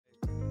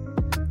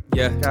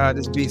Yeah. God,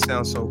 this beat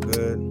sounds so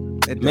good.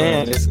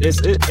 Man,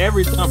 it's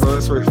every time, bro.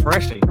 It's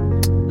refreshing.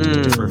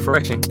 It's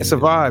refreshing. It's a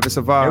vibe. It's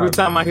a vibe. Every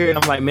time I hear it,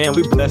 I'm like, man,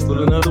 we blessed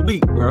with another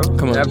week, bro.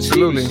 Come on.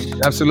 Absolutely.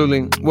 Sheesh.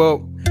 Absolutely.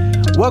 Well,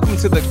 welcome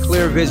to the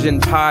Clear Vision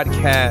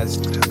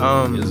podcast.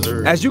 Yes,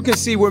 sir. As you can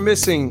see, we're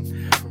missing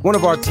one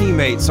of our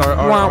teammates. One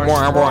of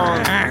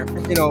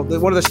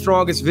the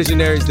strongest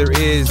visionaries there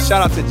is.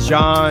 Shout out to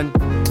John.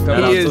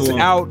 He is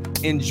out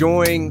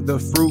enjoying the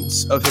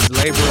fruits of his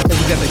labor. I think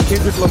he's at the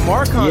Kendrick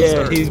Lamar concert.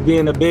 Yeah, he's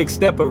being a big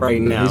stepper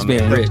right now. He's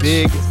being rich.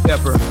 Big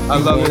stepper. I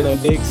love it. A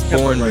big stepper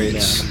Born right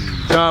rich.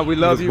 now. John, we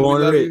love He you. was We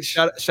born love you. rich.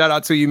 Shout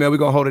out to you, man. We're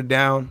gonna hold it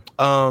down.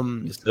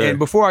 Yes, sir. And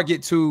before I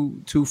get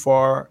too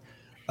far,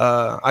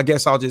 I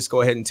guess I'll just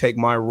go ahead and take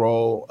my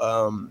role.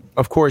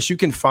 Of course, you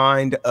can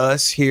find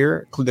us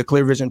here, the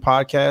Clear Vision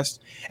Podcast,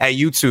 at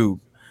YouTube.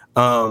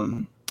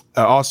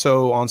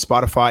 Also on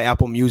Spotify,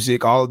 Apple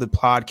Music, all of the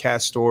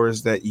podcast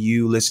stores that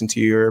you listen to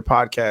your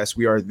podcast,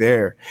 we are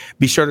there.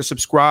 Be sure to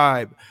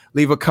subscribe,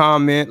 leave a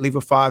comment, leave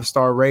a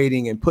 5-star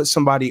rating, and put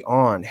somebody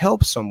on.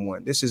 Help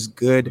someone. This is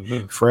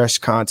good, fresh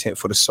content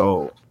for the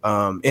soul.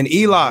 And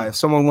Eli, if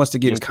someone wants to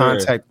get in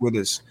contact with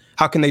us,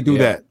 how can they do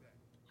that?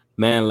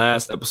 Man,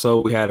 last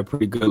episode we had a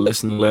pretty good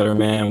listening letter,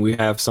 man. We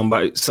have some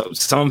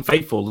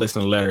faithful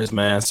listening letters,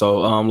 man. So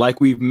like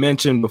we've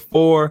mentioned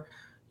before,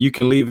 you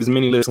can leave as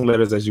many listening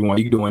letters as you want.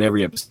 You can do on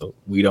every episode.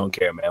 We don't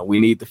care, man. We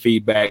need the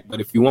feedback.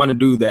 But if you want to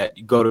do that,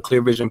 you go to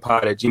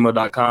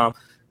clearvisionpod@gmail.com.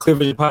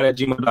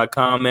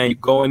 Clearvisionpod@gmail.com, man. You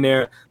go in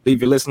there,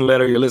 leave your listening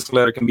letter. Your listening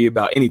letter can be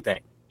about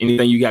anything.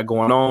 Anything you got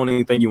going on,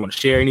 anything you want to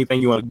share,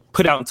 anything you want to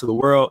put out into the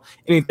world,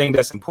 anything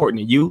that's important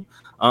to you.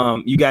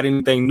 You got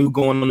anything new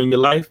going on in your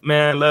life,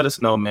 man, let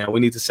us know, man. We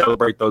need to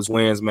celebrate those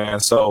wins, man.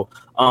 So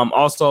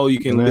also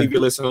you can leave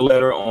your listener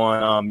letter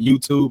on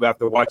YouTube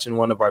after watching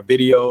one of our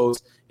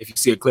videos. If you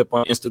see a clip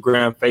on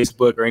Instagram,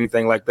 Facebook, or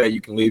anything like that,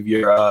 you can leave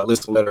your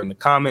listener letter in the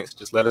comments.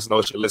 Just let us know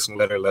it's your listener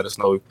letter. Let us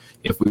know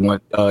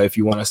if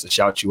you want us to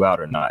shout you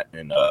out or not.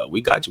 And we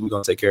got you. We're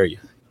gonna take care of you.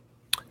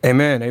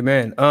 Amen.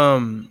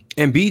 And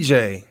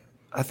BJ,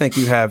 I think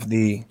you have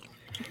the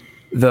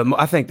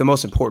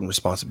most important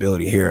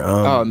responsibility here.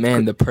 Oh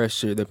man, the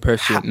pressure,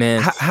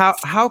 man.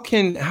 How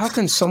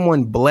can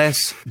someone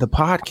bless the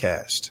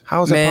podcast?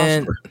 How is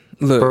that possible?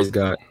 Look, Praise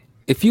God.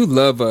 if you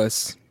love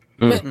us,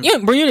 man,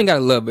 bro, you ain't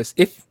gotta love us.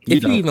 If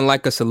you even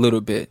like us a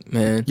little bit,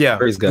 man. Yeah.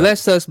 Praise God.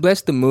 Bless us,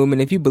 bless the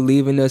movement. If you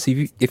believe in us,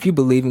 if you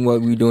believe in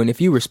what we're doing, if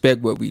you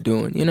respect what we're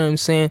doing, you know what I'm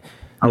saying?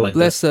 I like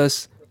bless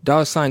us.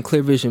 $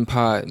 Clear Vision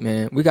Pod,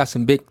 man. We got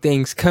some big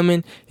things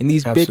coming, and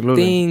these big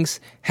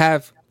things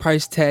have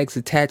price tags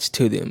attached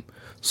to them.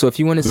 So if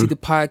you want to see the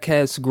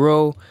podcast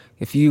grow,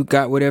 if you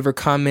got whatever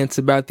comments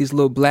about these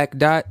little black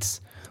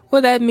dots,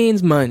 well, that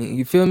means money.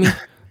 You feel me?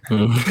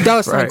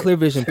 $ Clear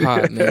Vision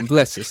Pod, man.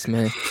 Bless us,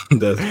 man.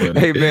 That's good.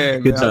 Hey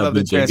man, Good I job, love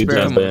the BJ. Good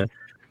transparency. job, man.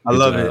 I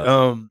love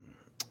it.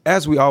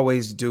 As we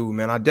always do,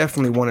 man, I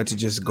definitely wanted to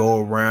just go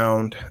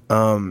around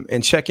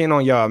and check in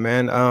on y'all,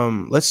 man.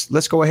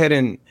 Let's go ahead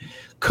and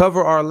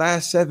cover our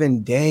last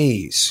 7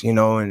 days, you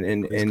know,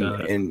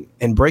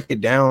 and break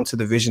it down to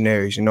the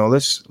visionaries. You know,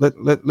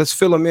 let's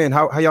fill them in.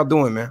 How y'all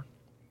doing, man?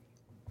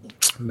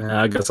 Man,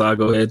 I guess I'll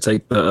go ahead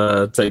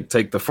and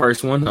take the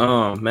first one.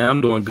 Man, I'm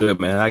doing good,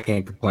 man. I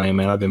can't complain,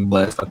 man. I've been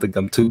blessed. I think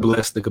I'm too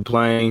blessed to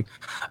complain.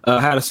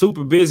 Had a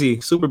super busy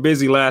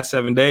last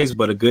 7 days,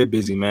 but a good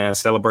busy, man.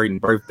 Celebrating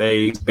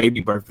birthdays, baby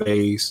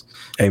birthdays,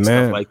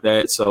 stuff like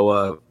that.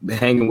 So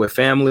hanging with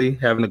family,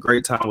 having a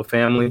great time with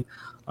family.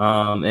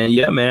 And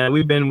yeah, man,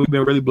 we've been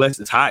really blessed.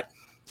 It's hot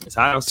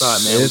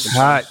outside, man. It's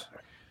hot.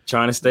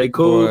 Trying to stay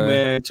cool, Boy,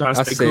 man. Trying to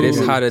I stay said cool. it's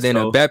hotter than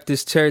a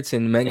Baptist church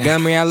in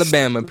Montgomery,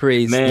 Alabama.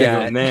 Praise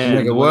God. Man,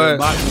 Nigga,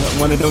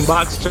 one of them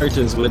box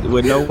churches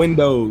with no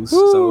windows.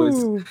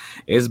 So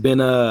it's been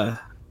man,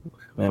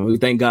 we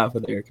thank God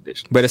for the air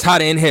conditioning. But it's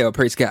hotter in hell.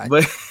 Praise God.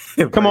 But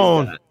Come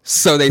on. God.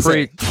 So they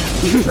say.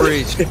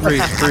 Preach.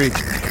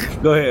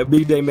 Go ahead,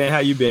 BJ, man. How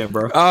you been,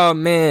 bro? Oh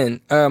man,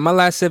 my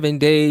last 7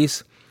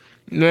 days,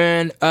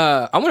 man.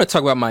 I want to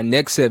talk about my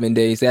next 7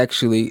 days.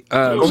 Actually,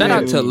 shout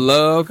out to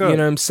Love. You know what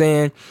I'm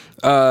saying?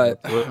 I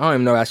don't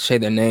even know if I should say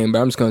their name,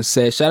 but I'm just gonna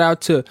say shout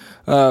out to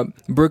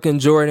Brooke and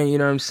Jordan. You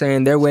know what I'm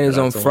saying? Their wedding's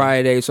on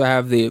Friday, so I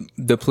have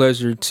the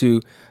pleasure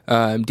to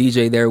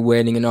DJ their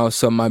wedding, and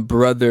also my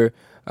brother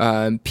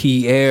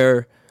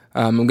Pierre.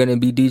 I'm gonna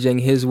be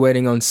DJing his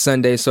wedding on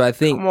Sunday, so I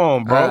think, come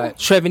on, bro,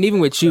 Trevin, even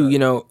with you, you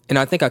know, and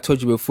I think I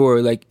told you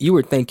before, like you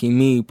were thanking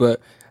me,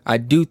 but I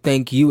do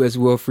thank you as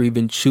well for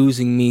even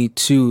choosing me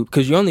to,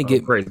 because you only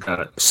get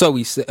so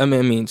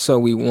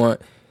we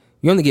want.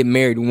 You only get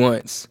married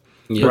once.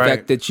 Yeah. The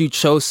fact that you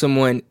chose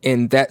someone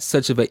in that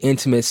such of an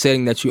intimate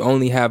setting that you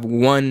only have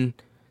one,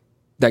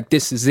 like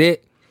this is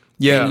it.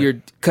 Yeah,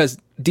 and because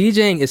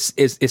DJing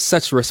is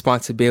such a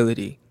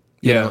responsibility.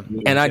 You know?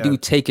 And I do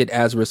take it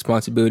as a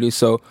responsibility.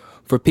 So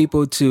for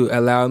people to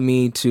allow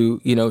me to,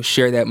 you know,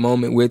 share that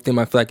moment with them,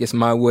 I feel like it's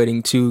my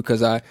wedding too,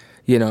 because I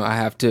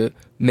have to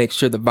make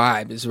sure the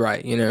vibe is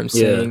right. You know what I'm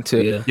saying?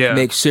 To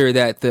make sure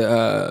that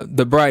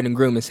the bride and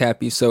groom is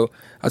happy. So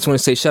I just want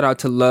to say shout out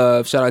to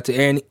Love, shout out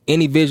to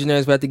any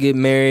visionaries about to get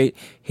married.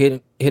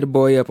 Hit a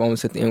boy up.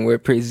 Almost at the end where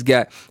praise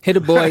God. Hit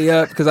a boy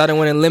up because I don't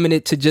want to limit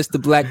it to just the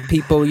black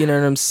people. You know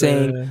what I'm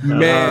saying?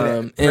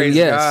 Man, praise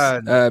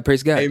God.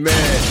 Praise God.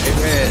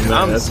 Amen.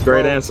 That's a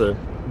great answer.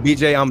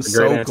 BJ, I'm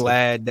so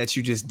glad that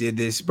you just did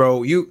this,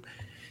 bro. You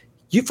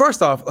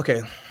first off,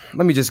 okay,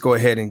 let me just go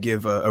ahead and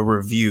give a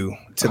review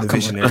to the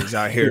visionaries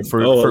out here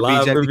for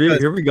BJ. Review.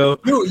 Here we go.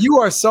 You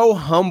are so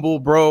humble,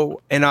 bro,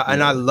 and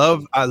I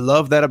love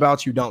that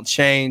about you. Don't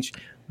change.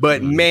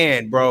 But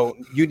man, bro,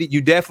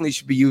 you definitely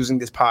should be using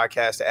this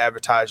podcast to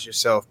advertise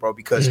yourself, bro,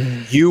 because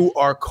you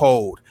are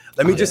cold.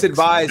 Let me just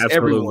advise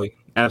everyone.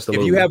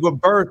 Absolutely. If you have a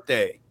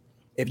birthday,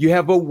 if you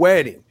have a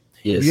wedding,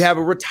 if you have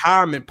a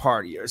retirement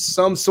party or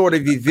some sort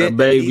of event, a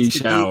baby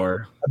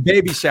shower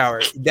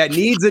that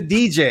needs a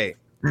DJ,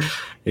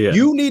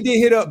 you need to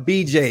hit up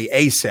BJ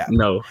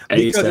ASAP.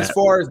 Because as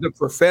far as the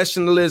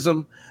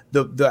professionalism,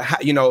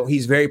 the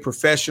he's very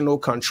professional,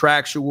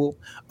 contractual,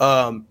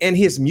 and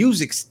his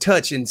music's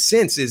touch and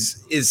sense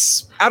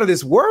is out of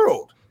this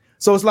world.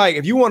 So it's like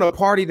if you want a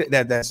party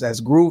that's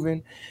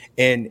grooving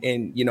and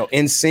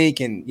in sync,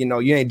 and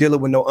you ain't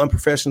dealing with no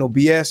unprofessional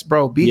BS,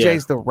 bro.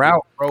 BJ's the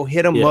route, bro.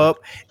 Hit him up,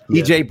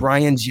 DJ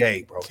Brian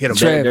J, bro. Hit him up.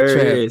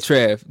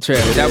 Trev.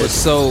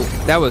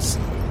 That was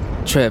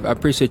Trev. I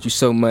appreciate you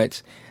so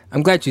much.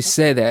 I'm glad you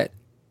said that,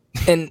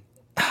 and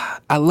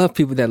I love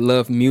people that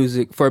love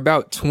music. For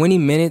about 20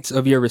 minutes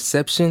of your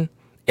reception,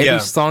 every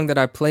song that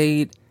I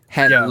played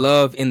had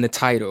love in the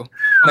title.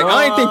 Like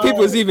I didn't think people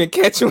was even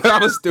catching what I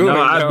was doing.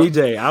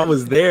 BJ, I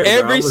was there.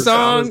 Every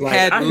song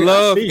had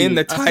love in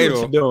the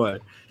title. What you're doing.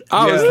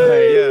 I was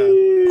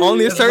like,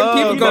 only a certain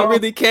people gonna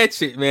really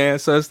catch it, man.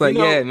 So it's like,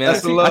 man, I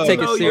take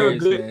it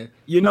serious, man.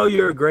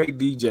 You're a great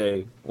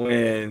DJ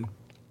when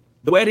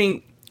the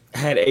wedding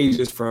had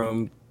ages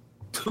from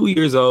 2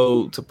 years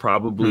old to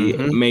probably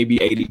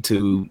maybe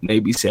 82,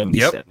 maybe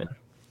 77.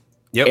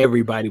 Yep.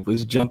 Everybody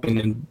was jumping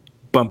and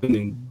bumping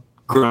and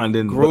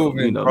grinding,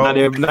 grooving. Not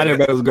everybody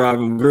was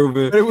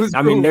grooving. There's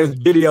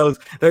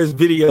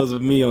videos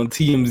of me on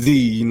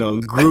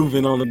TMZ,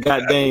 grooving on the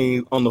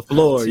goddamn on the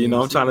floor.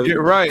 I'm trying to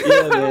get right.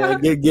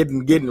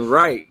 Getting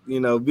right.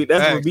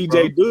 That's what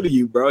BJ do to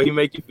you, bro. He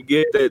make you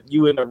forget that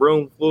you in a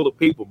room full of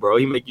people, bro.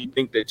 He make you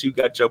think that you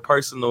got your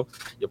personal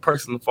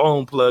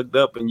phone plugged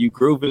up and you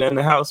grooving in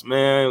the house,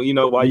 man.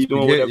 While you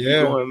doing whatever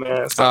you're doing,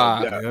 man.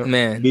 So,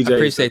 man, BJ, I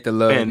appreciate the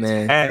love,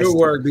 man. Good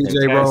work,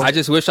 BJ, bro. I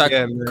just wish I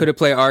could have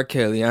played R.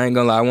 Kelly. I ain't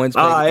gonna lie. I wanted to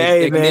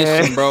play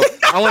Ignition, bro.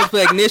 I wanted to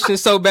play Ignition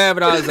so bad,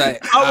 but I was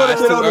like, I would have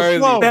been on the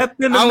floor.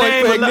 I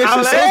wanted to play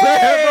Ignition so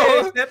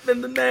bad, bro. Step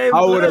in the name.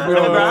 I would have been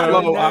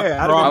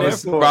on the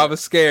floor. I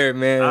was scared,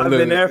 man. I've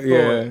been there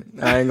for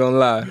I ain't gonna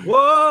lie.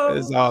 Whoa.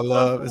 It's all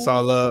love. That's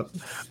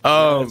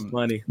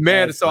funny.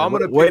 Man, That's so funny. I'm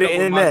gonna wait to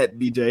end that,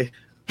 BJ.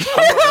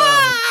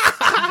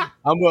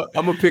 I'm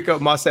gonna pick up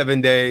my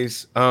 7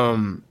 days.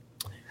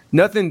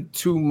 Nothing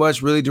too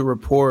much really to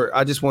report.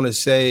 I just want to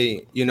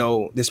say,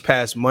 this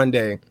past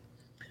Monday,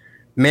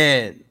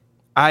 man,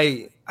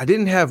 I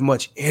didn't have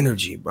much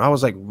energy, bro. I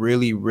was like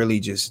really, really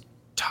just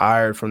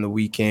tired from the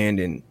weekend,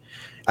 and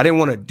I didn't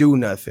want to do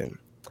nothing.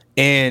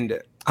 And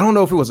I don't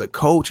know if it was a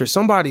coach or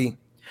somebody.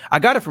 I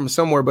got it from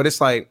somewhere, but it's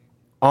like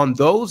on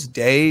those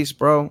days,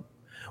 bro,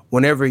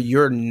 whenever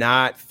you're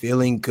not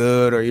feeling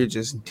good or you're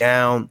just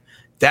down,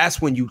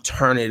 that's when you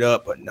turn it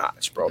up a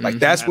notch, bro. Like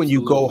that's when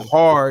you go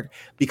hard,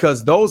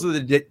 because those are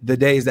the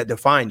days that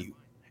define you.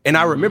 And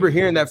I remember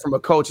hearing that from a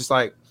coach. It's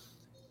like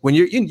when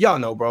y'all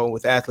know, bro,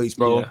 with athletes,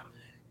 bro,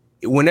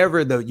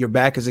 whenever your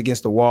back is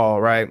against the wall,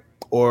 right?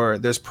 Or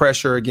there's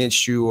pressure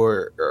against you,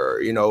 or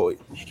you're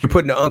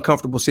put in an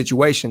uncomfortable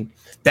situation,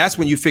 that's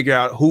when you figure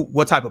out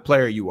what type of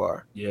player you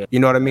are. Yeah. You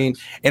know what I mean?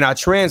 And I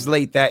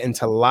translate that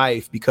into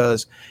life,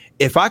 because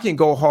if I can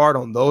go hard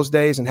on those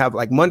days and have,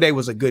 like, Monday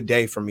was a good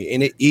day for me,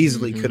 and it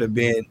easily could have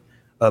been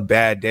a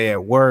bad day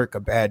at work, a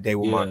bad day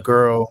with my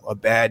girl, a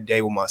bad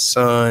day with my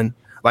son,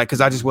 like,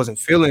 because I just wasn't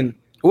feeling.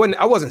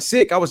 I wasn't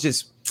sick. I was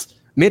just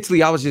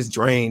mentally, I was just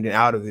drained and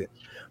out of it.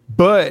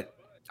 But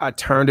I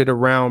turned it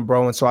around,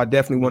 bro, and so I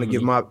definitely want to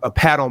give a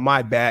pat on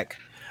my back,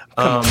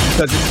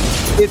 because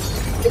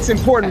it's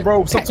important,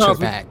 bro. Sometimes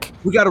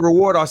we got to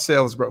reward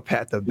ourselves, bro.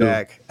 Pat the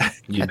back.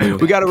 You do.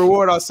 We got to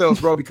reward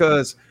ourselves, bro,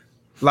 because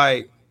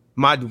like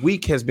my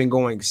week has been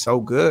going so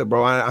good,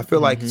 bro. I feel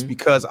like it's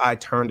because I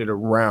turned it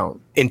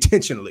around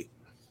intentionally.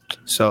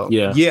 So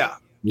yeah.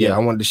 I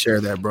wanted to share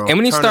that, bro. And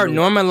when you start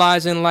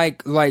normalizing,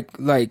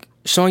 like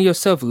showing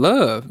yourself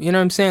love, you know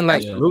what I'm saying?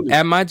 Like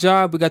at my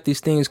job, we got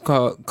these things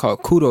called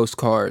kudos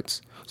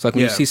cards. So like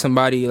when you see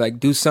somebody like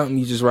do something,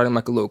 you just write them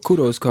like a little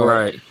kudos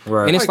card.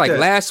 Right. And it's like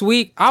last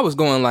week, I was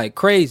going like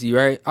crazy,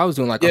 right? I was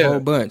doing like a whole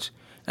bunch.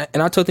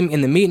 And I told them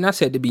in the meeting, I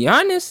said, to be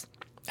honest,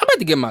 I'm about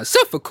to give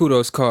myself a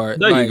kudos card.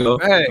 There like, you go.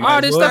 Hey,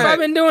 all this stuff I've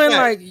been doing,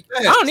 I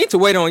don't need to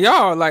wait on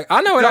y'all. Like,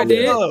 I know what I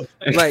did.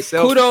 Like,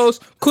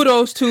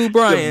 kudos to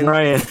Brian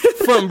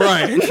from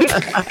Brian.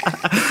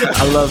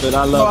 I love it.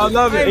 I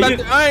love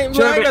it. I ain't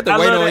got to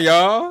wait on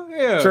y'all.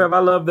 Yeah. Trev, I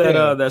love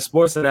that that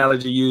sports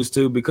analogy used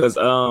too, because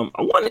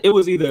it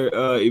was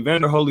either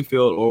Evander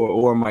Holyfield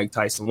or Mike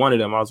Tyson. One of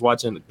them. I was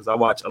watching because I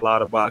watch a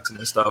lot of boxing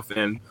and stuff,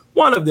 and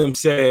one of them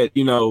said,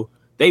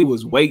 they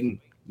was waiting.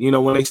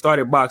 When they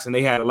started boxing,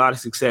 they had a lot of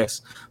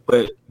success,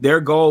 but their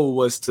goal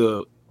was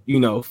to,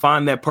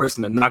 find that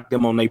person to knock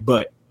them on their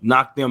butt,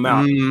 knock them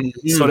out,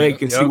 so they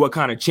can see what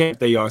kind of champ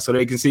they are, so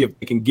they can see if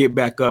they can get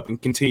back up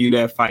and continue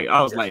that fight.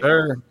 I was like,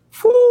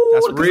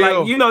 that's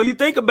real. Like, you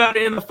think about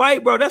it in the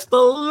fight, bro. That's the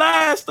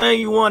last thing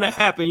you want to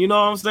happen. You know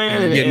what I'm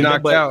saying? Get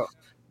knocked out.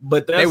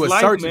 But that's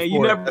life, man.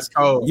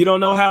 You don't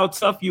know how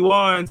tough you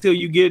are until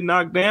you get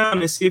knocked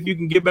down and see if you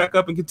can get back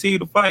up and continue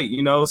to fight.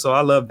 So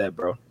I love that,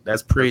 bro.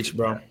 That's preach,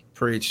 bro.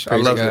 Preach. Praise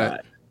I love God.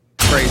 that.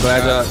 Praise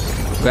God.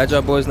 Glad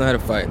y'all boys know how to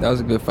fight. That was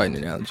a good fighting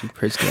analogy.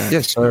 Praise God.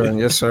 Yes, sir.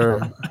 Yes, sir.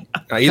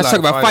 Let's talk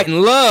about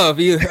fighting love.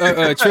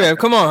 Trev,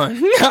 come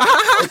on.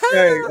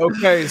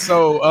 Okay.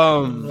 So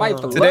fight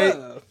for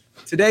love.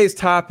 Today's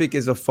topic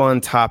is a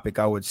fun topic,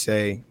 I would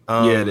say.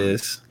 It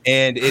is,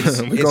 and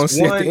it's we're gonna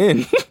see at the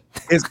end.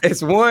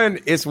 it's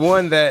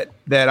one that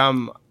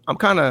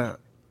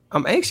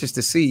I'm anxious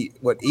to see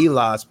what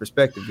Eli's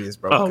perspective is,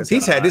 bro, because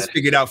he's had this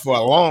figured out for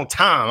a long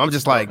time. I'm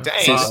just like,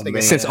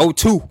 dang, since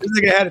 2002. This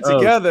nigga had it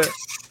together.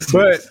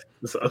 But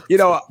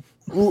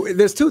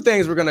there's two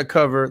things we're gonna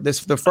cover.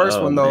 The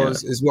first one though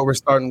is what we're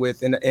starting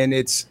with, and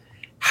it's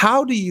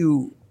how do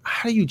you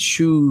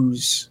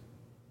choose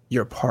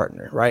your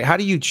partner, right? How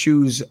do you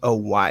choose a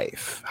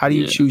wife? How do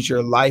you choose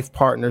your life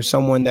partner,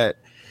 someone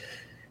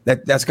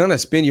that's gonna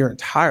spend your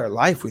entire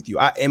life with you?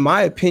 In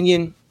my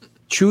opinion,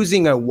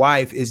 choosing a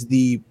wife is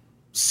the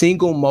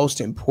single most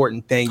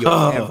important thing you'll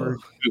ever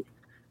do.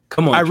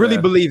 Come on, I really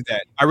believe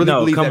that. I really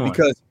believe that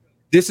because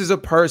this is a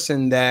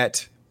person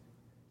that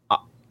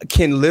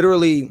can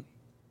literally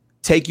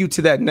take you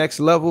to that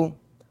next level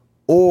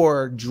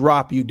or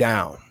drop you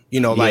down.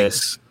 Like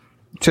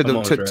to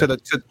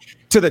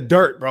the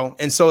dirt, bro.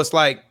 And so it's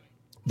like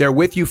they're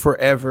with you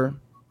forever.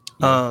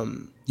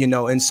 And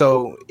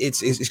so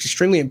it's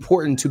extremely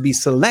important to be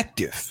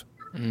selective.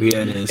 Yeah,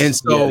 it is. And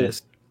so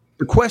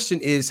the question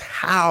is,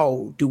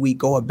 how do we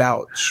go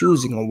about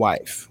choosing a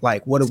wife?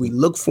 Like, what do we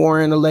look for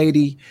in a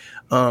lady?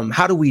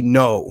 How do we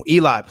know?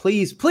 Eli,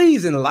 please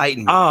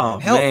enlighten me. Oh,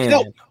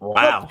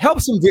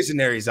 help some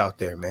visionaries out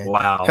there, man.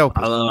 Wow. Help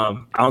us.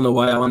 I don't know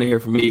why I want to hear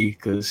from me,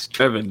 because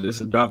Trevor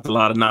just dropped a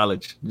lot of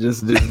knowledge.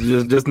 Just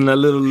in a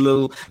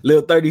little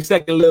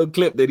 30-second little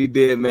clip that he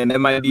did, man. That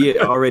might be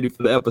it already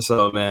for the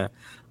episode, man.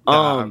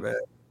 Man.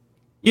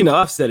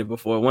 I've said it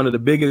before. One of the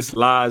biggest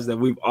lies that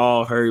we've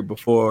all heard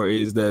before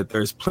is that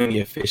there's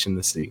plenty of fish in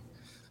the sea.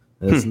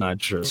 That's not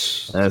true.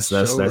 That's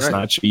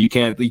not true. You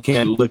can't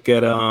look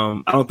at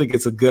I don't think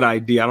it's a good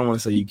idea. I don't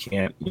want to say you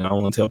can't, I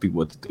don't want to tell people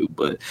what to do,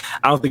 but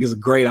I don't think it's a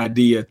great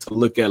idea to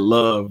look at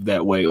love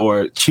that way,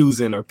 or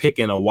choosing or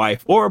picking a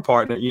wife or a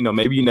partner.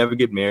 Maybe you never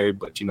get married,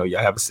 but you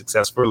have a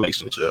successful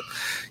relationship.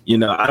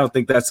 I don't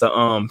think that's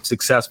a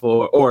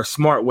successful or a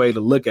smart way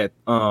to look at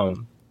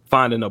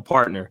finding a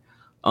partner.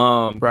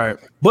 Right.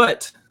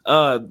 But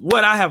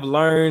what I have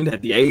learned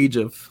at the age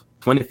of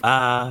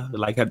 25,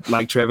 like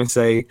Trevin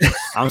say,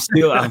 I'm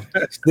still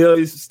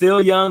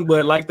young,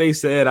 but like they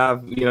said,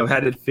 I've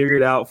had it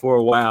figured out for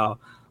a while.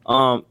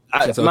 My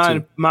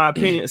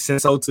opinion,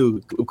 since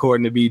 02,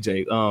 according to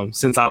BJ,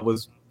 since I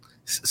was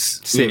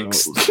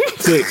 6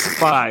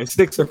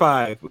 or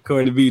 5,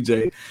 according to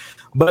BJ.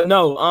 But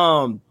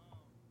no,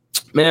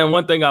 man,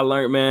 one thing I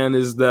learned, man,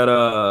 is that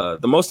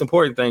the most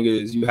important thing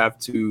is you have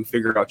to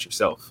figure out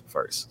yourself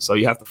first. So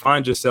you have to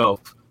find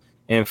yourself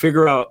and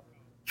figure out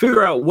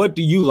what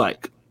do you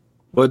like,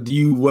 what do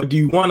you want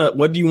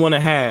to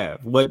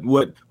have, what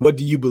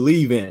do you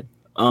believe in,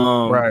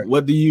 right.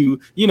 What do you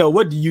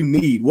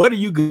need, what are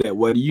you good at,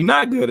 what are you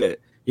not good at,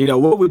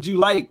 what would you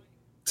like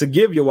to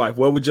give your wife,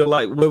 what would you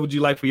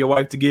like for your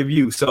wife to give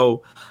you?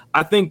 So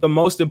I think the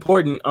most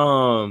important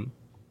thing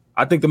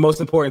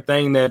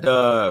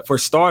that for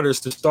starters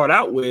to start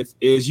out with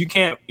is you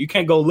can't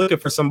go looking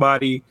for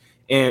somebody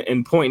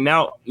and pointing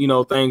out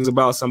things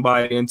about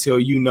somebody until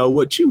you know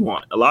what you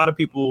want. A lot of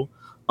people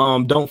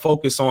don't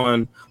focus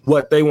on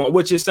what they want,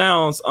 which it's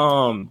not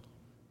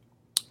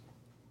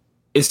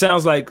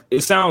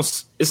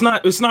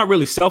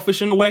really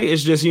selfish in a way.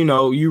 It's just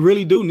you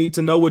really do need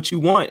to know what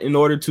you want in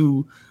order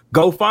to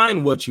go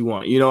find what you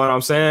want. You know what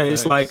I'm saying?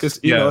 It's like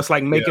it's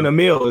like making a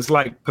meal. It's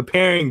like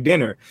preparing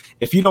dinner.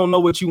 If you don't know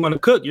what you want to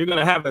cook, you're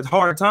gonna have a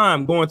hard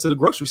time going to the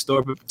grocery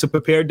store to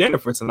prepare dinner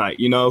for tonight.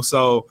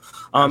 So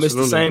it's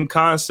the same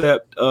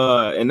concept.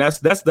 And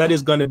that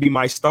is gonna be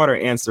my starter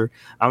answer.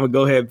 I'm gonna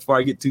go ahead before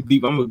I get too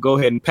deep. I'm gonna go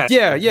ahead and pass.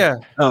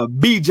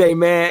 BJ,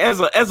 man, as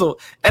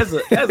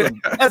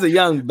a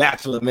young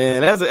bachelor,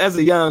 man, as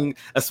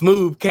a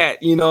smooth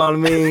cat. You know what I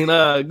mean?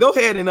 Go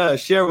ahead and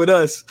share with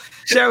us,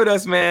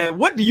 man.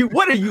 What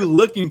are you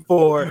looking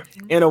for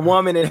in a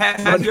woman, and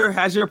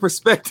has your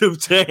perspective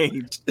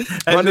changed?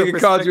 My nigga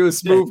called you a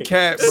smooth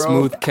cat, bro.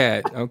 Smooth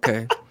cat.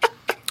 Okay.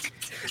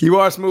 You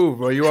are smooth,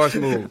 bro. You are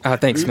smooth.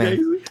 Thanks,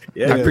 man.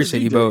 I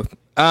appreciate you both.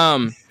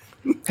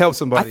 Help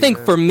somebody. I think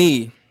for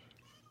me,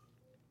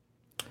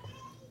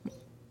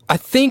 I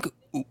think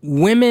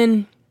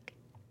women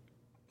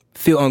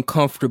feel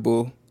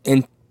uncomfortable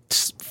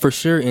for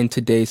sure in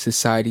today's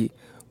society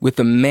with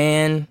a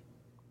man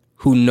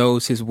who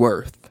knows his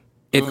worth.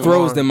 It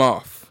throws them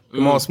off.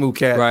 Come on, smooth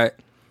cat. Right.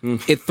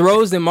 It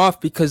throws them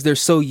off because they're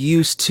so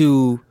used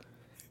to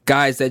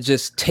guys that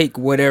just take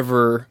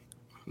whatever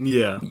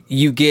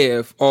you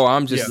give. Oh,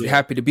 I'm just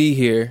happy to be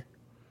here.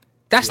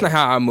 That's not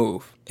how I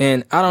move.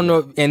 And I don't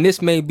know, and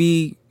this may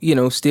be,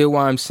 still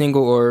why I'm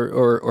single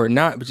or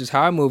not, but just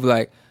how I move.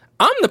 Like,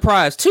 I'm the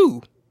prize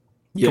too.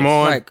 Yes. Come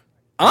on. Like,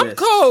 I'm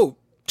cold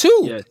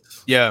too. Yes.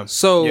 Yeah.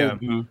 So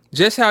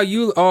just how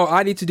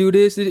I need to do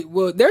this.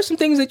 Well, there's some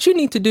things that you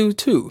need to do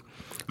too.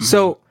 Mm-hmm.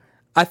 So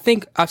I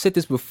think I've said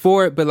this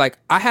before, but like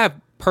I have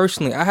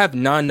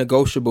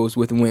non-negotiables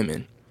with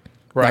women.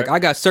 Right. Like I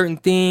got certain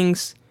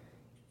things.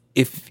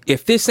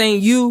 If this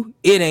ain't you,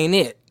 it ain't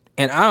it.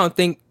 And I don't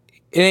think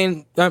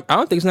there's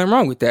nothing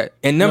wrong with that.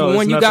 And number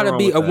one, you gotta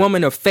be a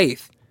woman of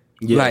faith.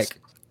 Yes. Like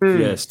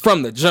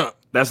from the jump.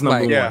 That's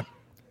number one. Yeah.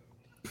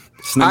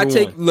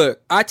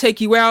 I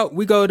take you out.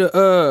 We go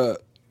to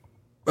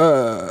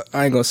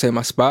I ain't gonna say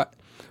my spot.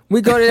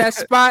 We go to that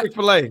spot.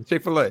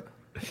 Chick-fil-A.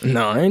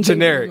 No, I ain't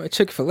generic.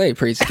 Chick-fil-A,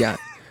 praise God.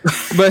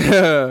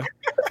 But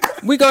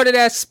we go to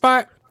that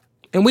spot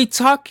and we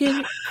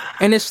talking,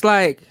 and it's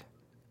like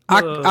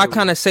I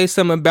kind of say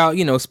something about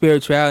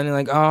spirituality, and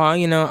like I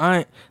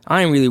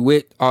ain't really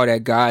with all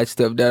that God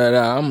stuff.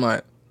 I'm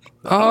like,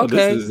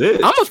 okay,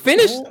 I'm gonna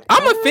finish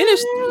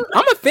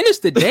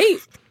the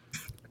date,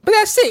 but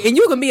that's it. And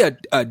you can be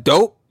a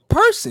dope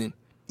person.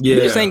 Yeah,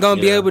 you just ain't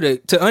gonna be able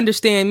to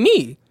understand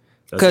me.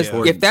 Because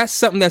if that's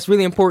something that's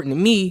really important to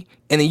me,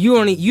 and then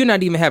you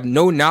not even have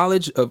no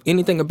knowledge of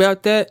anything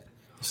about that,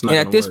 and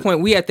at this point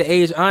we at the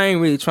age I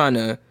ain't really trying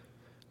to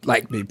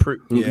like I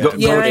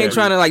ain't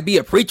trying to like be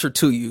a preacher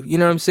to you. You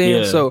know what I'm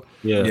saying? So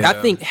I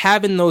think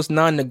having those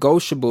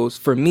non-negotiables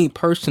for me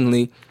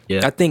personally,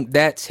 I think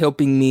that's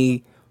helping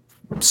me.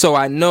 So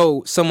I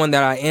know someone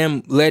that I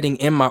am letting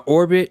in my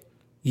orbit.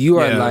 You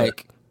are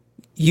like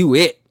you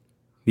it.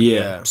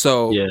 Yeah.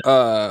 So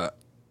I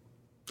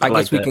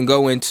guess we can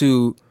go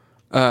into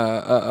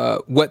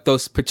what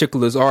those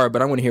particulars are,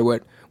 but I want to hear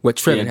what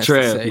Trevin has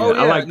to say. Oh,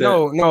 yeah. I like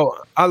that. No,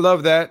 I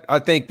love that. I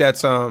think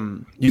that's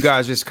you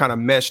guys just kind of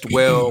meshed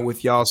well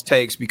with y'all's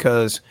takes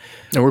because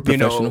we're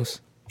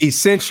professionals.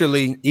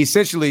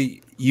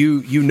 Essentially,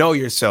 you know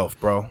yourself,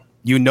 bro.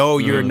 You know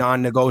your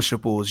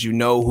non-negotiables. You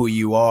know who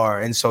you are,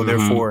 and so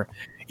therefore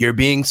you're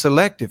being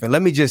selective. And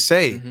let me just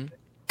say.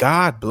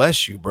 God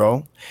bless you,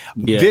 bro.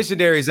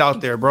 Visionaries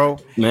out there, bro.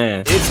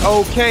 Man, it's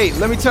okay.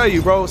 Let me tell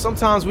you, bro.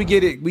 Sometimes we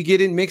get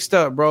it mixed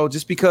up, bro.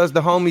 Just because the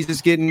homies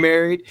is getting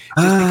married,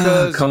 just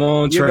because come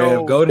on,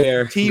 Trev, go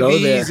there.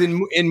 TVs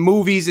and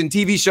movies and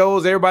TV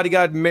shows, everybody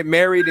got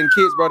married and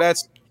kids, bro. That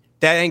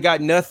ain't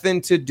got nothing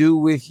to do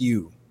with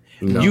you.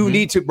 No. You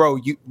need to, bro.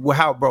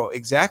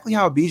 Exactly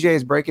how BJ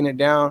is breaking it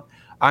down.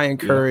 I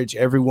encourage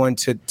everyone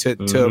to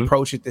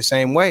approach it the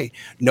same way.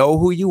 Know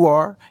who you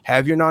are.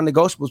 Have your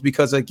non-negotiables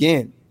because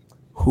again.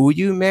 Who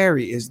you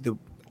marry is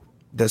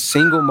the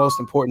single most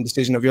important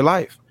decision of your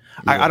life.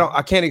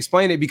 I can't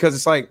explain it because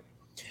it's like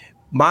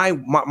my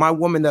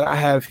woman that I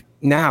have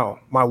now,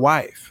 my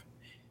wife,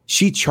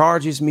 she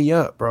charges me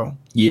up, bro.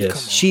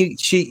 Yes. She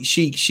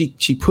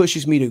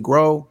pushes me to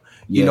grow.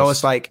 You know,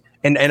 it's like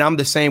and I'm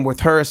the same with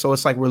her. So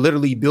it's like we're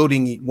literally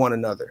building one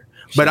another.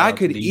 But I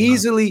could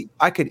easily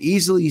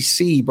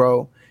see,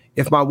 bro,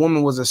 if my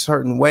woman was a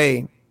certain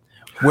way,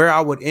 where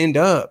I would end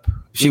up.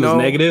 She was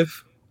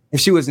negative. If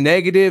she was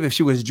negative, if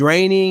she was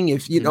draining,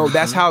 if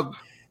that's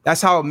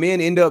how men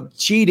end up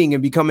cheating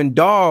and becoming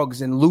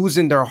dogs and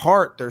losing their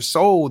heart, their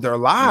soul, their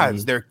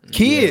lives, their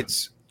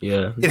kids.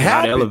 Yeah. It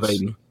happens.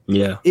 Elevating.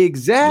 Yeah.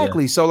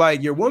 Exactly. Yeah. So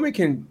like a woman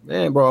can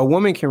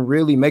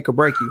really make or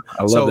break you.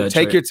 I love that.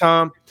 Take your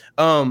time.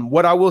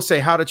 What I will say,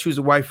 how to choose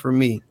a wife for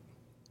me.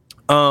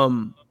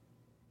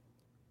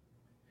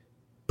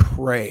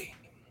 Pray.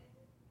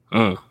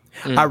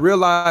 I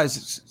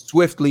realized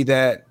swiftly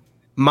that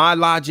my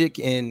logic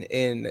and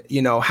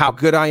how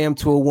good I am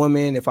to a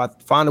woman, if I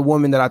find a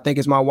woman that I think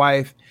is my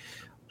wife,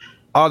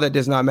 all that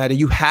does not matter.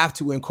 You have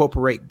to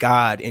incorporate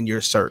God in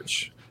your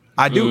search.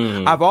 I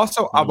do. I've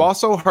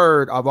also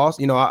heard,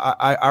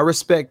 I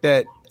respect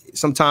that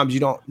sometimes you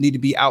don't need to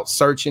be out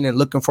searching and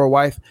looking for a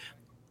wife.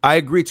 I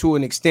agree to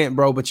an extent,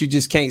 bro, but you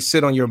just can't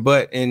sit on your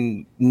butt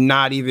and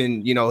not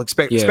even,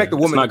 expect a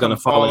woman not going to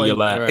fall in your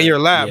lap. In your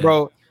lap,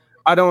 bro.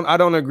 I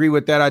don't agree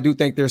with that. I do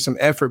think there's some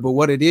effort, but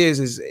what it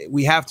is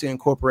we have to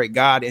incorporate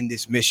God in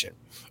this mission.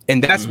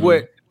 And that's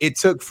what it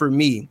took for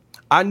me.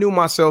 I knew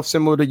myself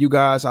similar to you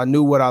guys. I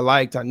knew what I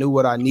liked. I knew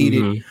what I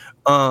needed.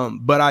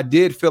 But I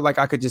did feel like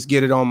I could just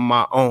get it on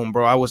my own,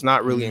 bro. I was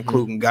not really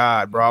including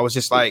God, bro. I was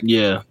just like,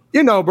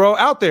 bro,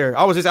 out there.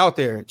 I was just out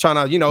there trying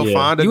to,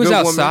 find a good woman. You was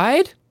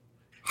outside?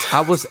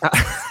 I was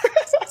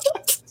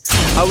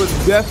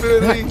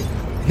definitely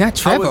Not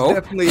Trevor. I was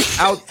definitely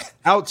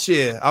out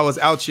here. I was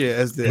out here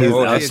as the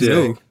out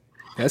here.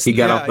 He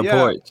got off the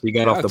porch. He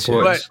got off the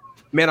porch. But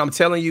man, I'm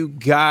telling you,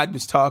 God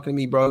was talking to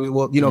me, bro.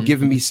 Well,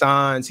 giving me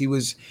signs. He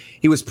was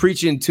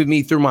preaching to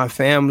me through my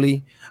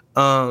family.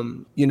 My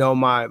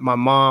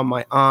mom,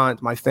 my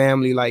aunt, my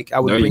family. Like I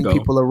would bring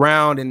people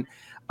around, and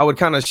I would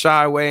kind of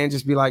shy away and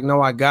just be like,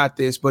 "No, I got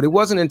this." But it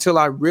wasn't until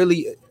I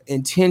really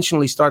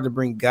intentionally started to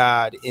bring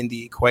God in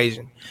the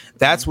equation.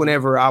 That's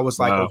whenever I was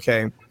like,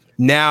 okay,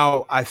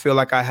 now I feel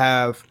like I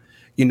have,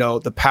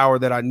 the power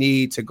that I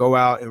need to go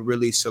out and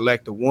really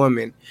select a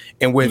woman.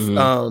 And with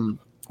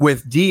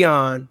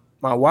Dion,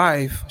 my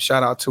wife,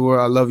 shout out to her.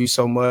 I love you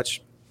so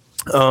much.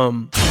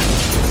 Gosh,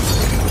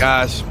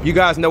 you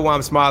guys know why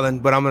I'm smiling,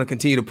 but I'm going to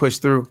continue to push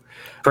through.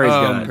 Praise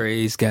God.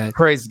 Praise God.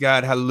 Praise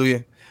God.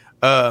 Hallelujah.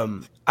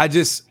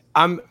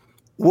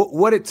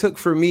 What it took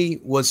for me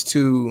was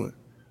to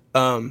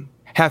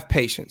have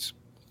patience.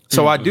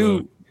 So I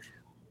do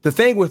the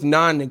thing with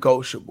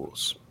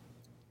non-negotiables.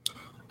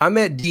 I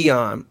met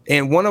Dion,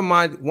 and one of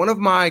my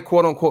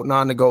quote unquote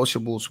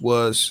non-negotiables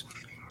was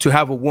to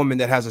have a woman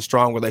that has a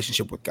strong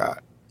relationship with God.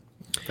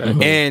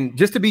 And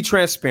just to be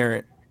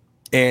transparent,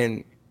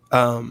 and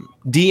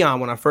Dion,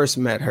 when I first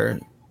met her,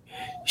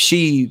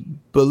 she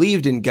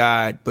believed in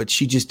God, but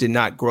she just did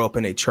not grow up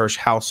in a church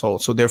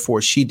household. So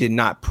therefore, she did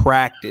not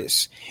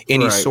practice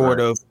any sort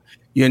of,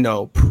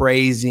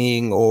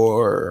 praising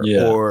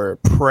or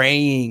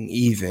praying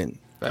even,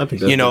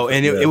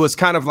 it was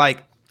kind of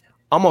like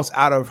almost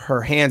out of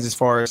her hands as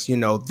far as,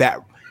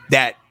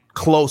 that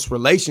close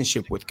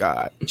relationship with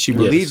God. She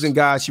believes in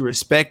God. She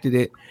respected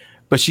it,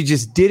 but she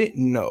just didn't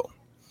know.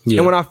 Yeah.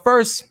 And when I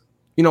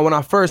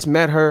first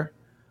met her,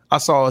 I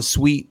saw a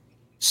sweet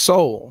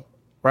soul,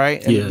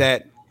 right? And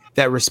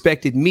that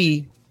respected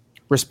me,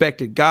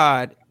 respected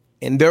God.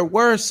 And there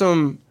were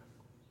some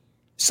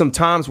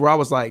times where I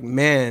was like,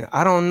 man,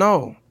 I don't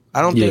know.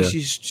 I don't think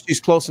she's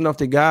close enough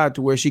to God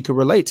to where she could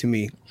relate to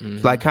me.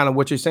 Like kind of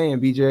what you're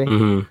saying,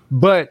 BJ.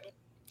 But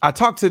I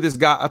talked to this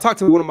guy. I talked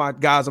to one of my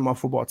guys on my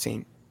football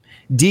team,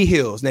 D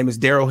Hill. His name is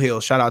Daryl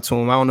Hill. Shout out to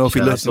him. I don't know if he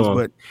listens,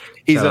 but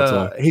he's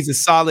a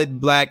solid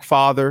black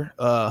father,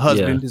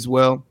 husband as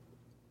well.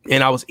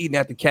 And I was eating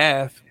at the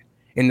calf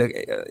in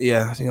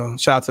the,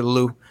 shout out to the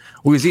Lou.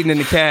 We was eating in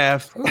the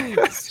calf.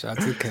 Shout out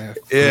to the calf.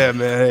 Yeah,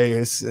 man. Hey,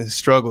 it's a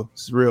struggle.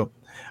 It's real.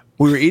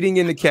 We were eating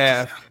in the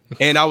calf,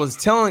 and I was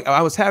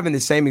having the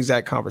same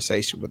exact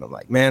conversation with him.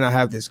 Like, man, I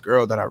have this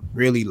girl that I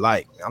really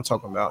like. I'm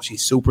talking about,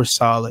 she's super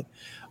solid.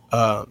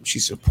 She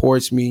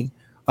supports me.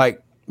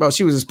 Like, bro,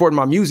 she was supporting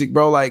my music,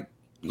 bro. Like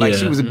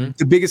she was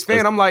the biggest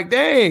fan. I'm like,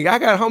 dang, I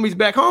got homies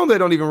back home that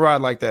don't even ride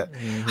like that.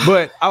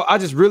 But I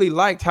just really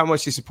liked how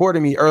much she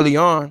supported me early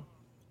on,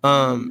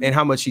 and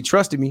how much she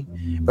trusted me.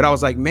 But I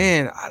was like,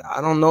 man, I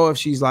don't know if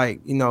she's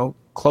like,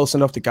 close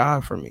enough to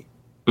God for me.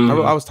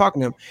 I was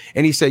talking to him,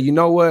 and he said, you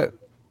know what?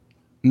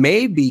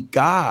 Maybe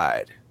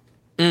God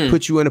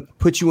put you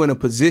in a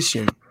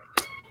position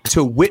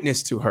to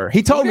witness to her.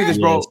 He told me this,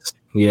 bro.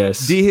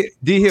 Yes. D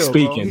Hill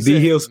speaking. D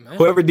Hill,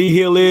 whoever D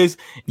Hill is,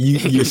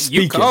 you're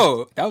speaking. You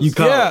called. That was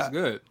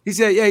good. He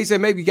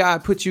said maybe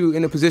God put you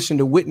in a position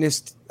to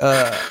witness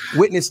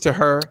to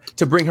her,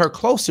 to bring her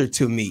closer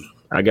to me.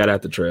 I got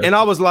out the trail. And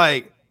I was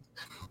like,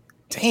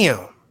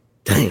 damn.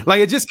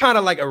 Like it just kind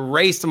of like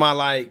erased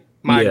my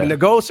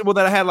negotiable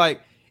that I had. Like,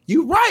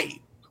 you right.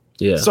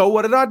 Yeah. So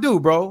what did I do,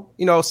 bro?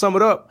 Sum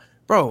it up.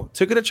 Bro,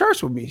 took her to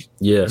church with me.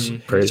 Yeah.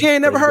 She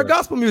ain't never heard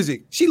gospel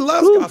music. She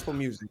loves gospel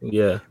music.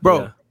 Yeah.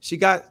 Bro,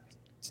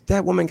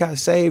 that woman got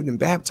saved and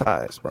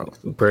baptized, bro.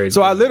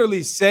 So I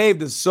literally saved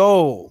the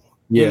soul,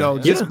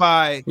 just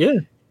by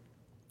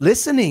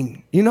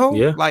listening,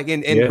 like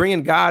and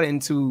bringing God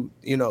into,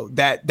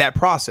 that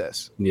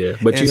process. Yeah.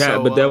 But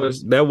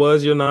that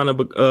was your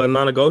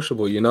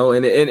non-negotiable,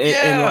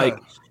 and like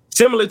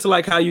similar to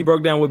like how you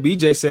broke down what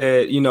BJ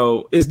said,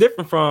 it's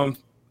different from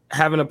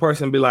having a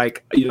person be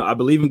like, I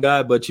believe in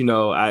God, but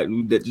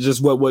that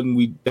just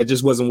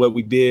wasn't what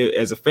we did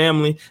as a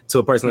family, to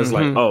a person that's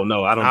like, oh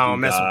no, I don't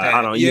mess with that.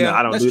 I don't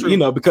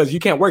do, because you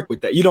can't work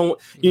with that. You don't,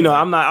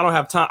 I don't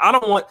have time.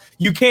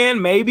 You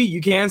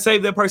can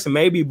save that person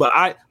maybe, but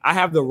I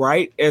have the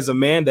right as a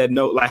man that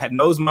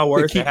knows my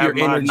worth, to have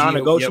my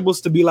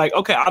non-negotiables, to be like,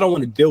 okay, I don't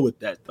want to deal with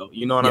that though.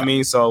 You know what I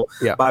mean? So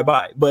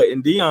bye. But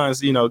in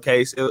Dion's,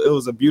 case, it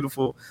was a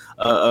beautiful,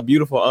 I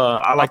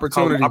like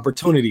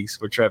opportunities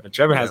for Trevor.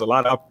 Trevor has a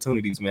lot of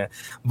opportunities, man.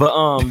 But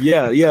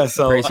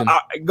so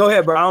go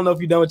ahead, bro. I don't know if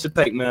you're done with your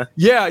take, man.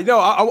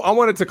 I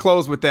wanted to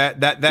close with that.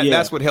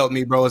 That's what helped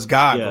me, bro. Is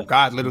God. Bro.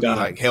 God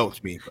literally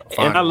helped me, bro.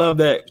 And I love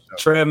that,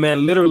 Trev,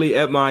 man. Literally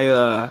at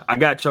my I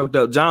got choked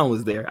up. John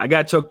was there. I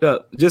got choked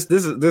up. Just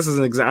this is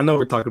an example. I know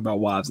we're talking about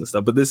wives and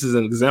stuff, but this is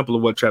an example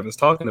of what Trevor's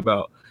talking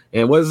about.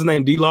 And what is his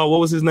name? D-Law. What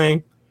was his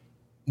name?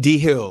 D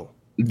Hill,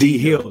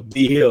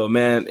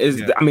 man.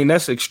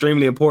 That's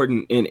extremely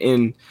important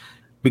in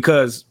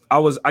because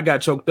I got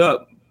choked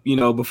up,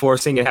 before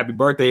singing happy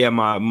birthday at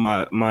my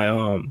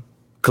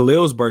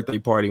Khalil's birthday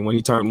party when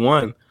he turned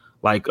 1,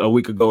 like a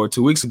week ago or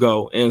 2 weeks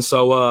ago. And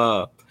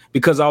so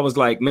because I was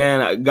like,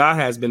 man, God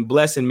has been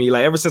blessing me.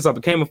 Like ever since I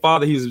became a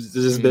father, he's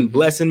just been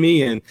blessing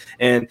me,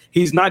 and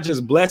he's not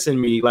just blessing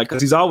me, like,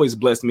 because he's always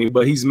blessed me,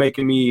 but he's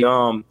making me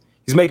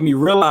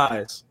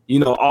realize, you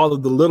know, all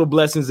of the little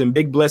blessings and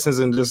big blessings,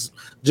 and just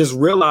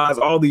realize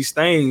all these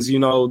things, you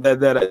know,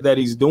 that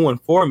he's doing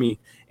for me.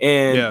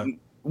 And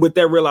with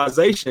that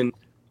realization,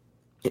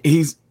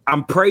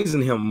 I'm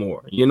praising him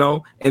more, you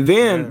know. And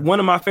then one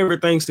of my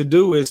favorite things to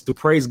do is to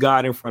praise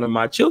God in front of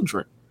my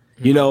children,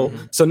 you know.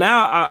 So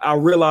now I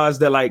realize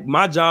that, like,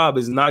 my job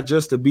is not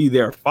just to be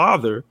their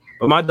father,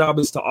 but my job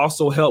is to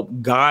also help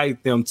guide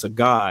them to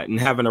God and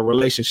having a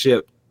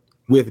relationship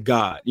with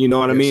God, you know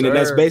what I mean? Sir. And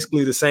that's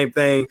basically the same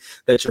thing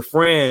that your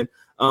friend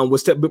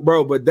was,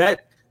 bro. But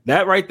that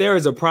right there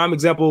is a prime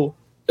example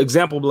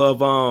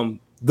of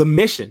the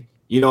mission.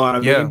 You know what I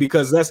mean?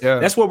 Because that's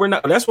what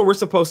we're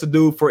supposed to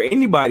do for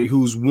anybody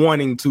who's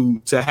wanting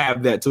to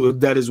have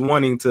that is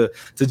wanting to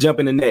jump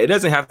in the net. It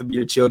doesn't have to be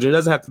your children. It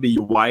doesn't have to be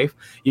your wife.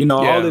 You know,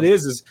 all it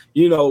is,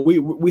 you know,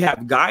 we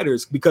have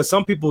guiders, because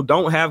some people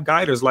don't have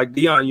guiders. Like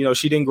Dion, you know,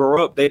 she didn't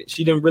grow up.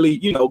 She didn't really,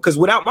 you know, because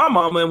without my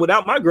mama and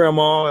without my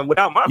grandma and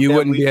without my family,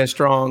 wouldn't be as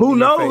strong. Who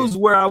knows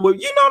where I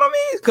would, you know what I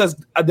mean? Because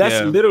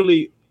that's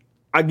literally,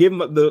 I give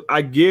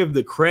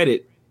the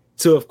credit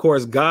to, of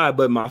course, God,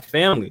 but my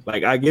family.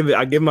 Like I give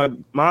my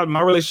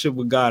relationship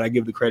with God, I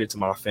give the credit to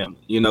my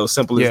family, you know,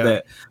 simple as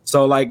that.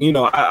 So, like, you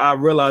know, I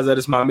realize that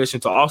it's my mission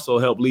to also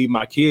help lead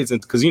my kids, and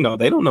because, you know,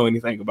 they don't know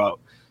anything about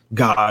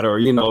God or,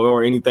 you know,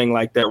 or anything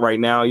like that right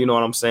now, you know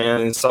what I'm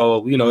saying? And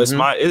so, you know, it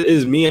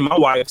is me and my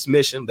wife's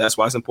mission. That's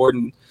why it's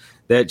important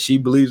that she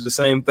believes the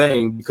same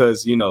thing,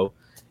 because, you know,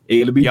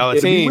 it'll be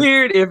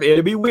weird if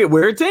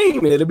we're a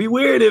team. It'll be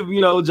weird if,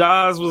 you know,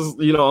 Jaws was,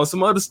 you know, on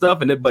some other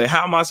stuff, but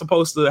how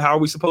are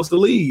we supposed to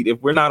lead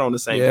if we're not on the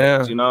same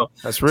page, you know?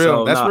 That's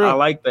real. So, real. I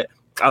like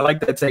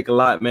that take a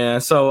lot,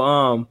 man. So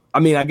I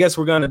mean, I guess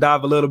we're gonna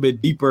dive a little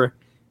bit deeper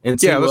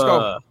into let's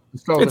go.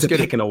 Let's get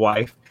picking a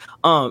wife.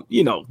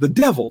 You know, the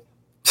devil.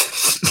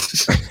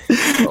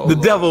 The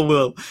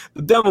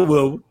devil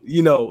will,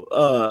 you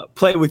know,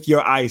 play with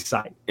your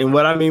eyesight. And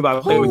what I mean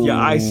by play with your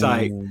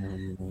eyesight,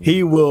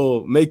 he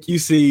will make you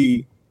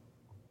see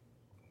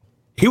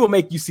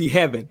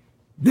heaven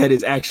that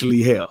is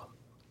actually hell.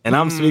 And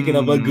I'm speaking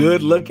of a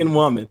good looking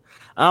woman.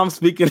 I'm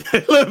speaking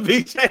about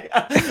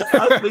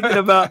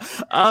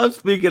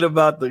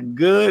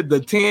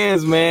the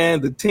tens,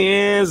 man, the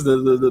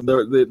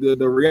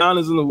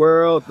Rihannas in the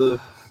world, the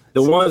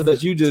ones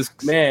that you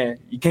just, man,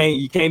 you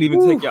can't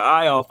even take your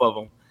eye off of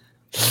them.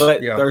 But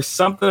there's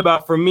something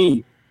about, for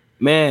me,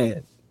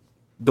 man,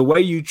 the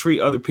way you treat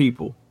other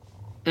people,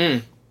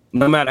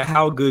 no matter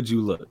how good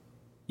you look,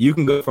 you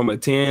can go from a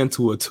 10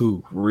 to a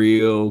 2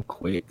 real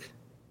quick.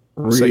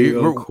 So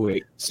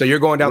you're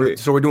going down.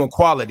 So we're doing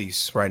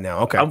qualities right now.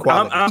 Okay.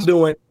 I'm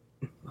doing.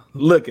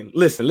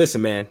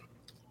 Listen, man.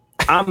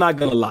 I'm not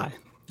gonna lie.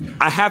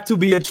 I have to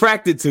be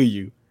attracted to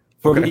you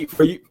for me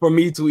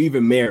to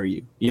even marry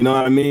you. You know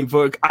what I mean?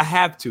 I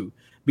have to,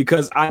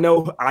 because I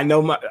know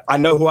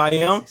who I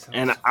am,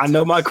 and I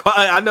know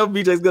I know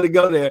BJ's gonna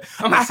go there.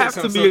 I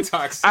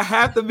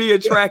have to be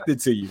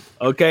attracted to you.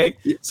 Okay.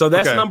 So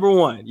that's number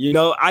one. You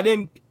know, I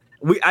didn't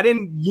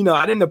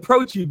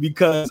approach you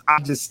because I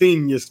just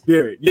seen your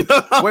spirit. You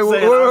know wait,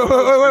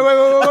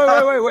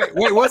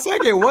 1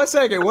 second. Let's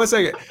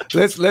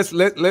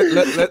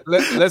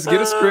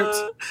get a script.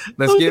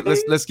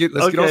 Let's get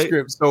on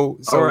script.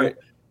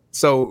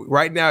 So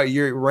right now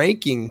you're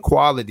ranking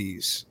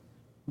qualities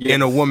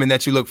in a woman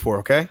that you look for,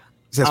 okay? You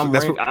said number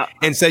one.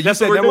 Is that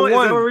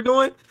what we're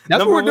doing?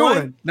 That's what we're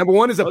doing. Number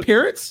one is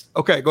appearance.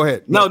 Okay, go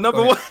ahead. No,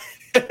 number one.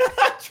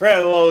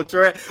 Trev,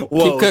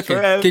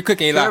 keep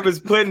cooking. Trev is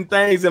putting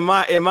things in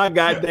my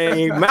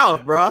goddamn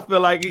mouth, bro. I feel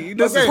like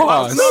this is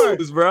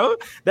news, bro.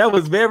 That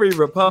was very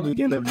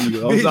Republican of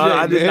you.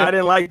 I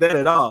didn't like that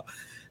at all.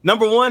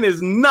 Number one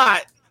is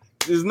not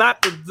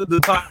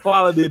the top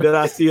quality that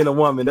I see in a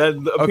woman. That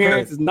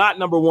appearance is not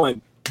number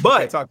one.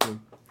 But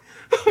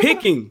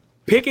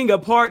picking a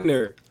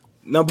partner,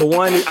 number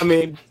one. I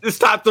mean, it's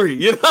top 3.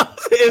 You know,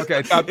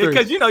 top 3.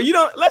 Because you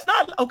don't.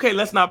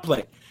 Let's not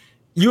play.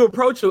 You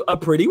approach a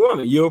pretty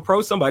woman. You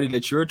approach somebody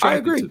that you're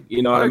attracted to.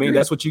 You know what I mean?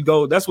 That's what you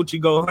go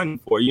hunting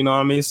for. You know what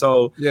I mean?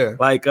 So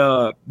like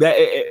that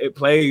it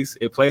plays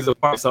a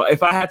part. So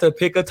if I had to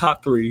pick a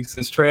top 3,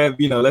 since Trev,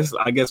 you know,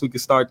 I guess we could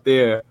start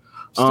there.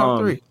 Top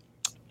 3.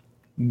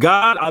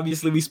 God,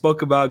 obviously we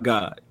spoke about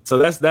God. So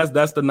that's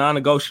the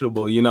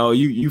non-negotiable. You know,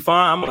 you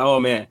find, I'm like, oh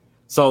man.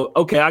 So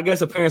okay, I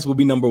guess appearance will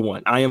be number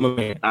 1. I am a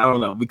man. I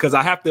don't know, because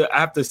I have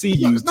to see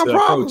you to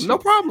approach you. No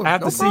problem. I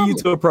have to see you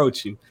to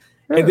approach you.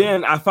 And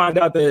then I find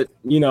out that,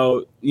 you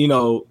know,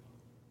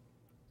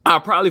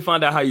 I'll probably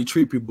find out how you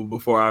treat people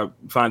before I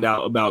find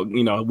out about,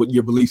 you know, what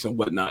your beliefs and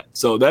whatnot.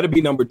 So that'll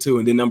be number 2.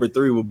 And then number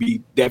 3 will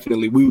be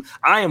definitely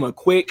I am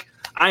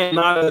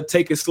not a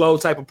take it slow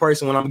type of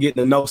person when I'm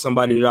getting to know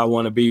somebody that I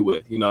want to be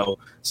with, you know.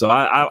 So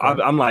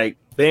I'm like,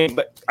 thing,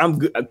 but I'm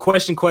good.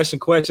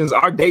 Questions.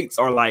 Our dates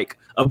are like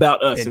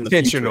about us.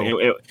 Intentional. In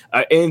the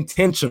future.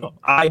 Intentional.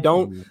 I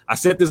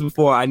said this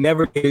before. I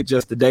never dated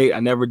just to date. I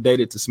never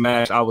dated to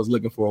smash. I was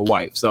looking for a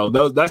wife. So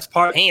that's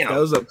part.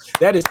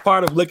 That is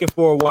part of looking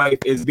for a wife,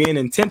 is being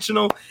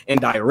intentional and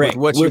direct.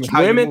 Which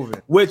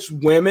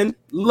women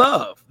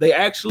love. They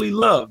actually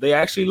love.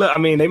 I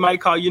mean, they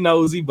might call you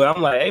nosy, but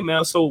I'm like, hey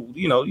man, so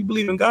you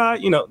believe in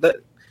God? That.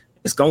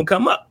 It's gonna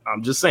come up.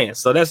 I'm just saying.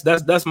 So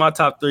that's my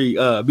top 3.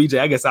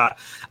 BJ, I guess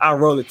I'll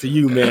roll it to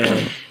you,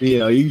 man.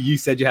 You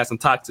said you had some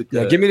toxic.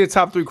 Give me the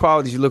top 3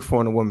 qualities you look for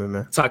in a woman,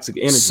 man. Toxic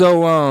energy.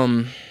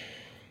 So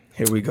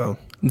here we go.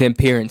 The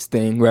appearance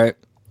thing, right?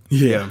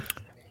 Yeah.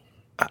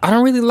 I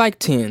don't really like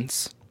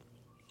 10s.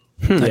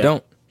 I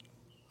don't.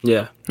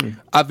 Yeah.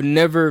 I've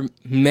never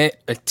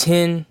met a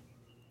 10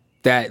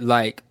 that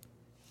like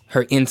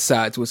her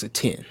insides was a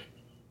 10.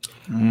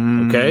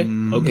 Okay.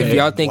 If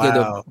y'all think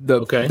of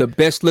the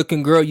best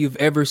looking girl you've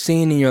ever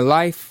seen in your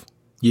life,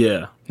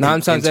 9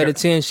 times out of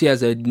 10 she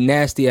has a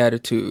nasty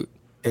attitude,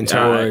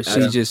 or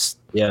she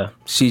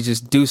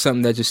just do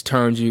something that just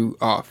turns you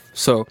off.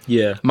 So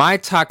my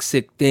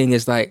toxic thing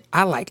is like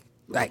I like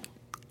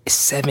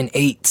 7,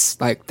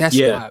 8s. Like that's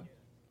not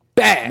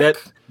bad. That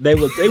they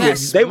will become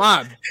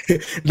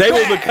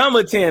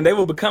a 10. They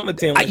will become a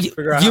 10 once you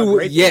figure out how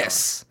great they are.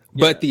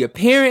 But the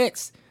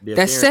appearance,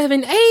 that's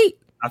 7, 8.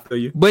 I feel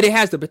you. But it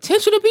has the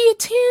potential to be a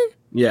 10.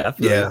 Yeah, I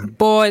feel you.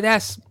 Boy,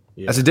 that's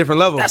a different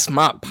level. That's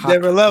my pocket,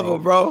 different level,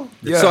 bro.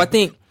 Yeah. So I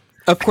think,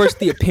 of course,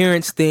 the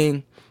appearance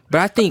thing, but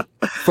I think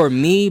for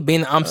me,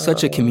 I'm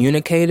such a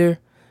communicator,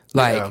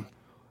 like,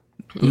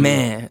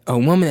 man, a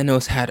woman that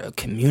knows how to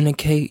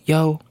communicate,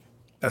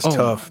 that's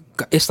tough.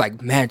 God, it's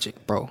like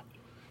magic, bro.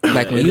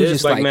 Like when you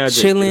just like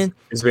chilling,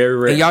 it's very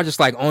rare. And y'all just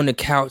like on the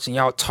couch and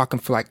y'all talking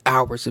for like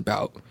hours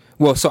about.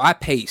 Well, so I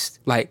paced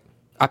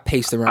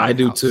around. I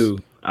do house. too.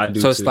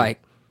 So it's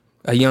like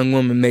a young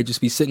woman may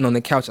just be sitting on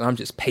the couch and I'm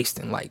just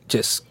pasting, like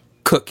just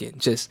cooking,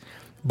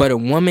 but a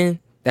woman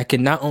that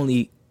can not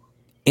only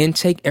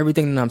intake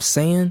everything that I'm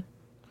saying,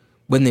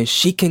 but then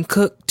she can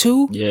cook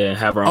too. Yeah,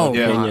 have her own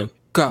opinion.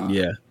 God.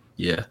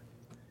 Yeah.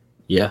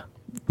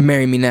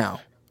 Marry me now,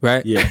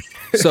 right? Yeah.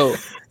 So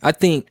I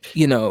think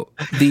the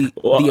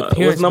appearance.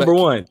 What's number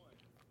 1?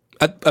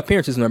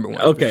 Appearance is number 1.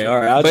 Okay,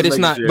 all right. But it's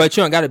not. Sure. But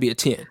you don't got to be a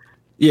 10.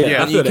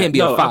 Yeah, you can't be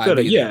a 5.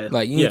 Yeah,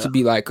 like you need to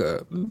be like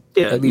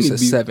at least a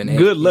 7, 8.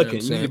 Good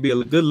looking. You need to be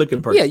a good looking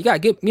person. Yeah, you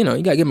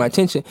gotta get my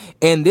attention.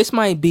 And this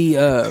might be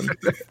kind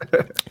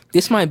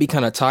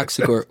of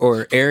toxic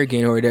or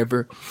arrogant or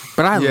whatever.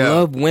 But I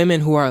love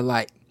women who are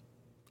like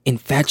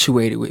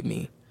infatuated with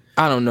me.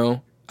 I don't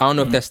know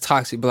if that's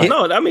toxic, but like,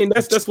 no, I mean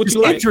that's what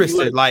you like.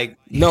 Interested, like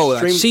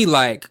she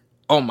like,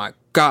 oh my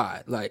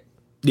God, like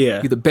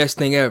you're the best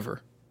thing ever.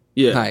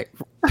 Yeah, like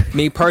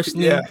me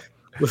personally.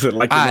 Was it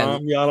like your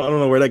mom? Yeah, I don't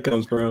know where that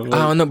comes from. Like,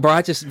 I don't know, bro.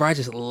 I just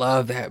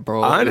love that,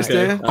 bro. I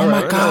understand. Like, oh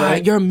my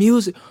God, your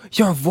music,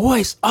 your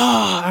voice.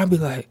 Oh, I'd be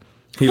like,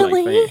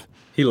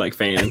 he like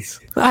fans.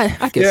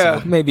 I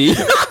guess so, maybe.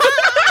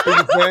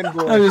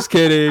 I'm just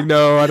kidding.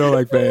 No, I don't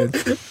like fans.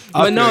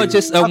 But no,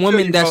 just a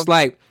woman that's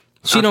like,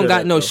 she don't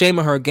got no shame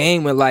in her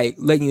game with like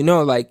letting you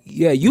know, like,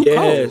 you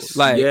cold.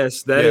 Like,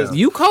 that is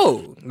you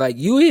cold. Like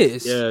you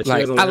is. Yeah,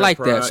 like I like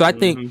that. So I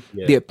think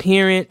the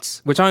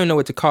appearance, which I don't even know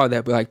what to call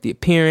that, but like the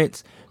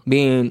appearance,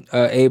 being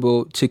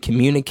able to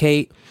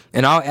communicate,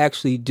 and I'll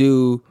actually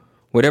do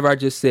whatever I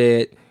just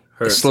said.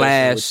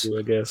 Slash, with you,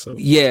 I guess, so.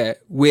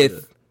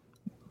 with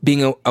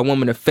being a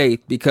woman of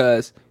faith,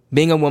 because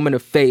being a woman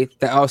of faith,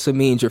 that also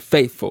means you're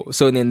faithful.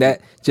 So then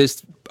that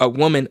just a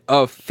woman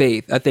of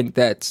faith, I think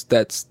that's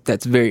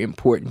very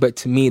important. But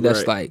to me,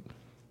 that's like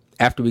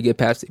after we get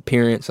past the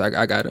appearance,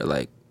 I gotta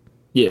like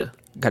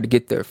gotta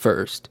get there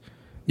first.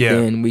 Yeah,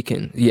 then we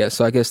can. Yeah,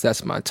 so I guess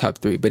that's my top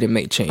 3, but it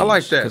may change. I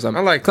like that. Because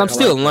I'm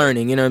still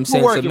learning. You know what I'm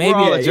saying? So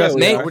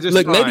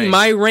maybe maybe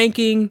my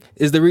ranking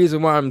is the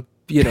reason why I'm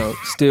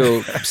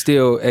still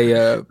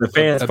a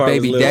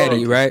baby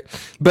daddy, right?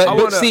 But I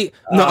want to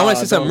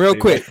say something real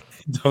quick.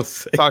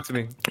 Talk to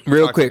me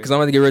real quick, because I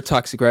want to get real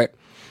toxic, right?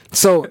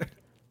 So,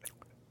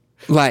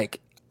 like,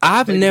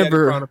 I've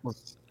never,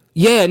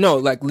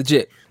 like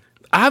legit,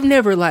 I've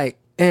never like,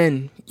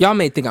 and y'all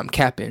may think I'm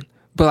capping,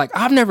 but like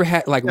I've never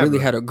had like really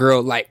had a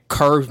girl like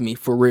curve me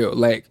for real.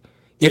 Like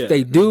if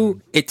they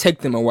do, it take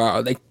them a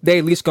while. Like they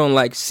at least gonna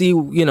like see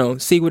what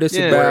it's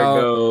about. Where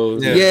it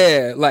goes.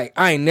 Yeah, like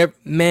I ain't never,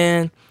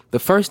 man. The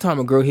first time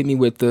a girl hit me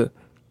with the,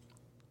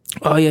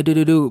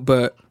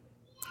 but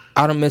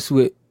I don't mess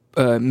with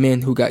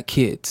men who got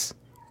kids,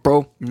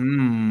 bro.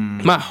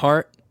 My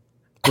heart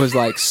was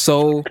like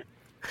so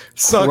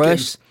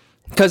crushed,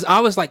 because I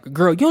was like,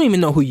 girl, you don't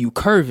even know who you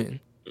curving,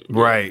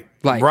 right?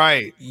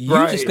 Like, you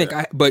just think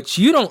but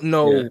you don't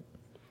know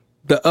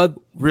the other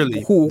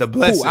who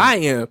I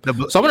am.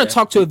 So I'm gonna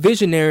talk to a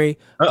visionary.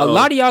 A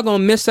lot of y'all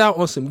gonna miss out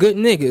on some good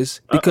niggas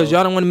because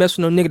y'all don't want to mess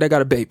with no nigga that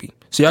got a baby.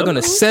 So y'all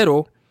gonna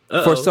settle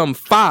for some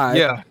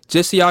 5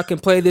 just so y'all can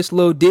play this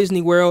little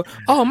Disney World.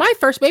 Oh, my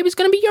first baby's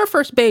gonna be your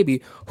first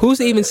baby. Who's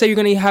to even say you're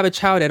gonna have a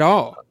child at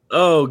all?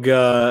 Oh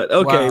God.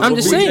 Okay. I'm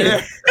just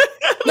saying.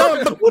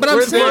 No, but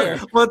I'm saying.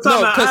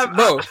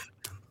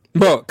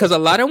 Because a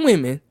lot of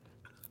women,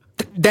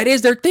 that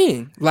is their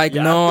thing. Like,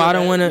 Yeah, no, I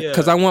don't that, want to,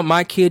 because I want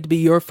my kid to be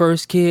your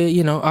first kid,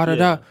 you know,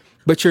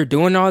 But you're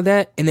doing all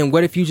that, and then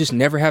what if you just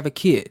never have a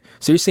kid?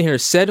 So you're sitting here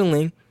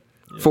settling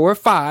for a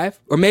 5,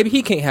 or maybe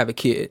he can't have a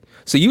kid.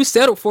 So you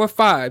settled for a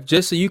 5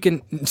 just so you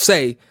can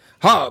say,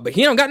 but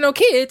he don't got no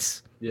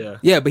kids. Yeah.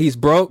 Yeah, but he's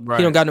broke. Right.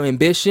 He don't got no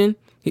ambition.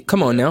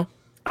 Come on now.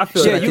 I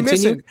feel Yeah, like you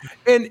missing.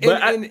 And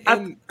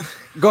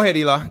go ahead,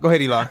 Eli.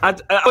 I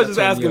was just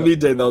asking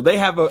BJ though. They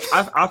have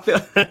I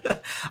feel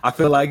I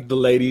feel like the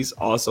ladies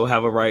also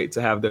have a right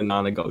to have their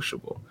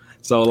non-negotiable.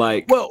 So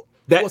like,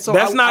 that's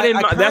not in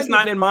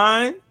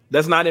mine.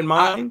 That's not in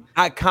mine.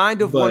 I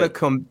kind of want to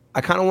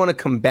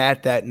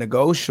combat that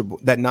non-negotiable.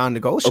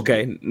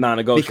 Okay,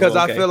 non-negotiable. Because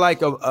I feel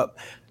like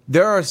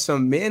there are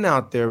some men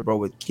out there, bro,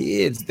 with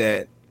kids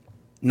that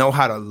know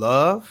how to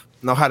love,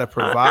 know how to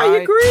provide, I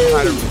agree. know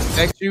how to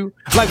respect you.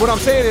 Like what I'm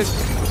saying is,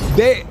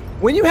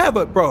 when you have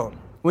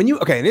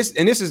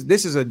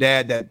this is a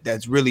dad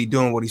that's really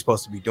doing what he's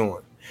supposed to be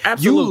doing.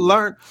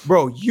 Absolutely.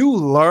 You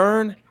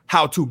learn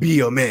how to be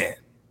a man.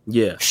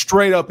 Yeah,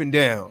 straight up and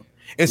down.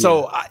 And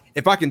so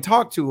if I can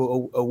talk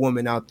to a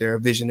woman out there, a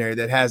visionary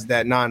that has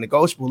that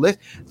non-negotiable list,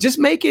 just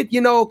make it,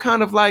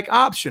 kind of like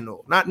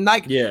optional, not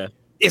like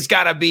it's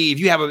gotta be if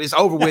you have it's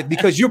over with,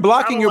 because you're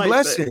blocking your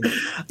blessing.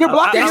 You're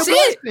blocking your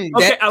blessing.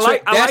 Okay,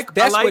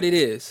 that's what it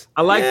is.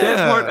 I like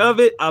that part of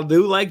it. I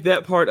do like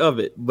that part of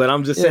it, but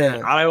I'm just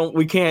saying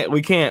we can't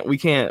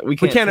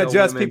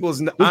adjust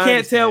people's. We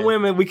can't tell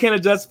women we can't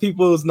adjust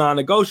people's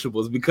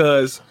non-negotiables,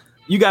 because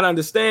you got to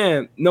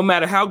understand, no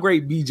matter how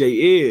great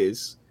BJ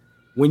is,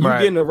 when you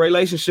get in a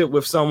relationship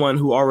with someone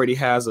who already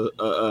has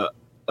a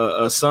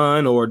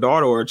son or a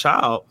daughter or a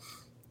child,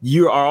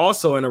 you are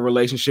also in a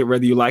relationship,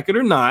 whether you like it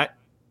or not,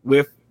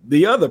 with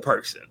the other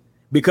person,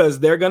 because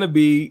they're gonna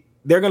be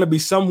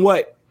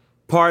somewhat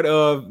part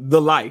of the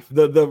life.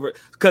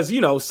 Because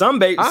some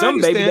baby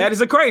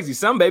daddies are crazy,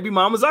 some baby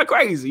mamas are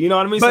crazy. You know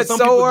what I mean? But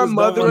so are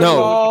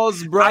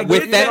mother-in-laws, bro.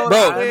 With that,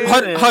 bro,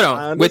 hold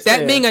on. With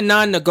that being a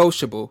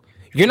non-negotiable,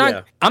 you're not.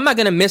 Yeah. I'm not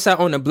gonna miss out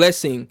on a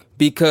blessing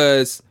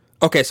because.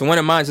 Okay, so one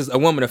of mine is a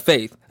woman of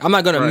faith. I'm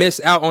not gonna miss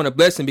out on a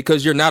blessing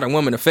because you're not a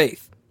woman of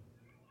faith.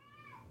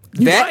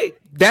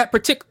 That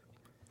particular.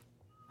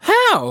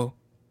 How?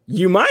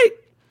 You might.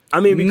 I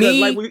mean,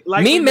 because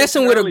me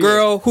messing with a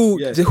girl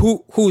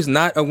who's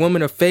not a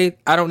woman of faith,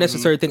 I don't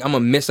necessarily think I'm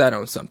gonna miss out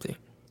on something.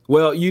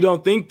 Well, you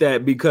don't think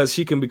that, because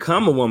she can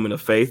become a woman of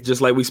faith,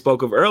 just like we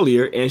spoke of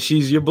earlier, and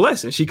she's your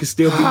blessing. She can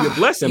still be your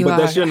blessing, but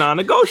that's your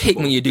non-negotiable. I hate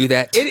when you do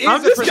that.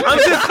 I'm just being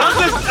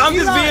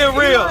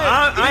real.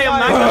 I am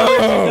not going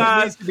to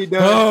guys to be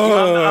done.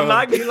 I'm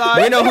not going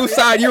to. We know whose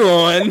side you're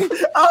on.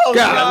 Oh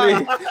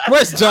God,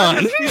 where's John?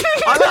 I'm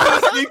just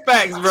going to speak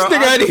facts, bro.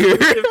 Stick out of here.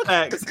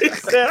 Facts. He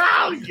said,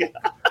 "Oh God."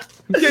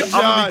 I'm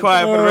gonna be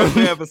quiet for the rest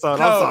of the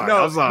episode.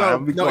 I'm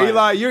sorry. No,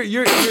 Eli,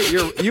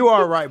 you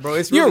are right, bro.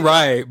 It's really, you're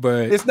right,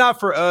 but it's not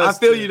for us. I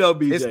feel you though,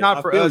 BJ. It's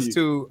not for us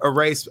to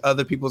erase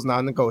other people's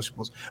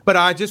non-negotiables. But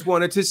I just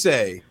wanted to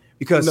say,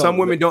 because some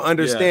women don't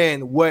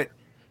understand what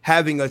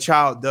having a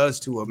child does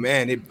to a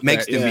man. It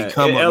makes them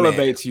become a man. It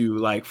elevates you,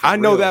 like, I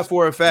know that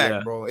for a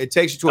fact, bro. It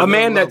takes you to a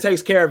man that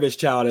takes care of his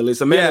child. At least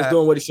a man that's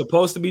doing what he's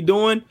supposed to be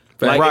doing.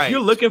 Like,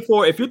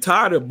 if you're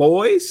tired of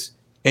boys.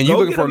 And you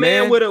looking for a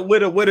man with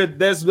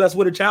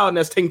a child and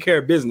that's taking care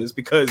of business,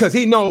 because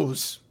he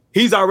knows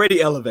he's already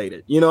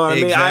elevated. You know what I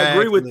mean? I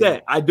agree with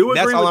that. I do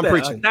agree with that.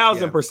 Preaching.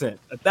 1,000%.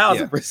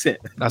 1,000%.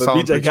 That's but all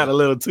BJ got a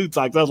little too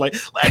talked. I was like,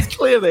 let's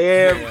clear the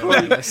air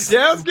before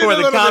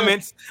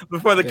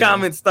the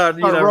comments start,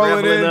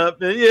 rolling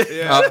up.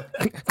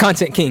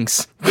 Content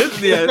kings.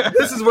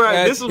 This is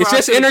where it's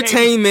just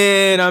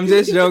entertainment. I'm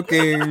just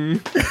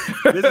joking.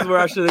 This is where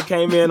I should have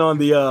came in on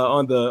the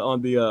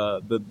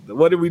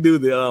what did we do,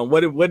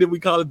 what did we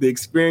call it, the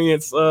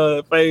experience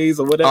phase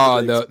or whatever.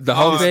 Oh, the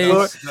whole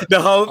phase. The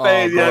whole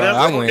phase.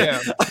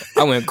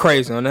 I went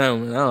crazy on that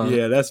one.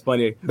 Yeah, that's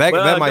funny.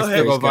 That might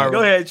still go viral.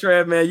 Go ahead,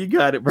 Trev, man. You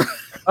got it, bro.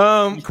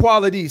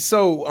 Quality.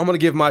 So I'm gonna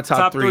give my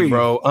top three,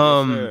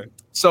 bro.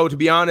 So to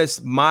be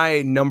honest,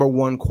 my number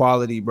one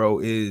quality, bro,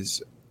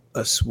 is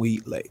a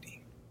sweet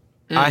lady.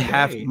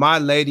 My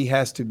lady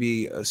has to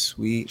be a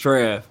sweet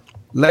Trev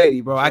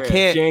lady, bro. I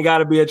can't. She ain't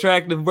gotta be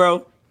attractive,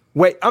 bro.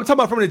 Wait, I'm talking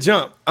about from the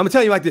jump. I'm gonna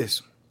tell you like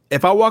this.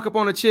 If I walk up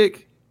on a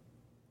chick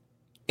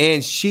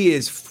and she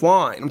is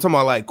fine, I'm talking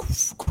about like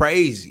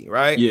crazy,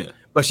 right? Yeah.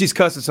 But she's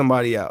cussing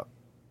somebody out.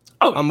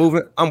 Oh, I'm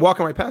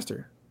walking right past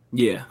her.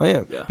 Yeah. I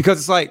am. Yeah. Because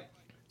it's like,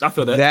 I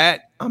feel that.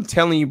 That, I'm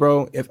telling you,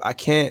 bro, if I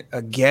can't,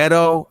 a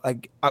ghetto,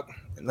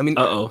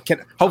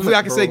 hopefully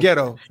I can say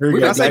ghetto.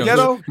 Can I say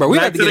ghetto? Bro, we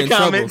got to get in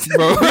trouble,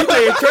 bro.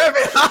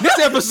 This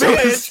episode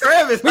is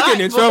Travis. We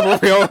getting in trouble,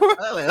 bro.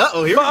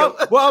 Here we go.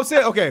 Well, I'm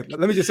saying, okay,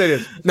 let me just say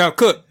this. Now,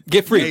 Cook,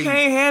 get free. You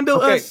can't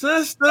handle a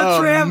sister,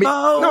 Trevor.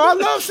 No, I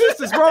love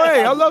sisters, bro.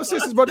 Hey, I love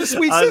sisters, bro. There's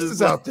sweet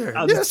sisters out there.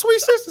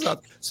 Sweet sisters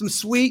out there. Some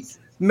sweet,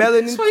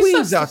 melanin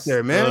queens out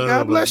there, man.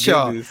 God bless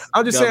y'all.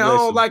 I'm just saying, I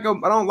don't like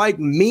them. I don't like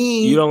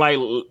mean. You don't like,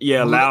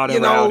 loud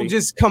and rowdy.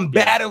 Just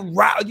combative,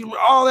 rowdy,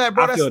 all that,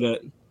 bro. I feel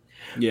that.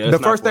 Yeah. The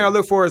first thing I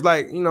look for is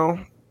like,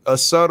 a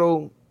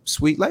subtle,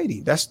 sweet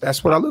lady.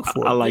 That's what I look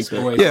for. I like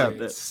that.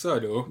 Yeah.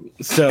 Subtle.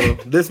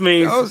 This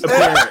means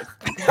appearance.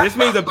 This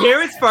means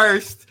appearance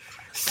first.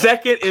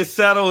 Second is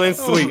settle and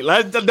sweet.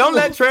 Don't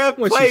let Trev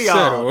play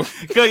y'all.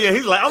 Cause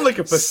he's like, I'm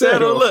looking for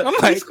settle. Look, I'm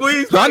like,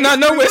 squeeze. Do I not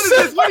know what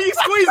settle? What are you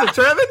squeezing,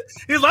 Trevin?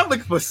 He's like, I'm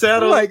looking for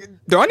settle. I'm like,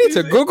 do I need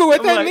to Google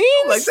what that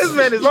means? Like, this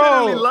man is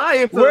literally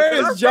lying.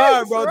 Where is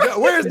John, bro?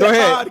 Where's the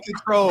pod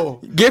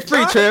control? Get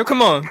free, Trev.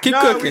 Come on, keep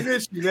cooking. We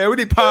miss you, man. We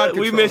need pod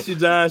control. We miss you,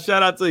 John.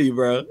 Shout out to you,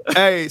 bro.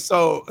 Hey,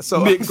 so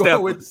I'm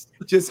going with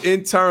just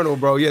internal,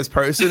 bro. Yes,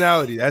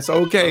 personality. That's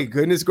okay.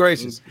 Goodness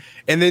gracious.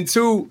 And then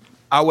 2.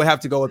 I would have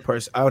to go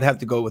with I would have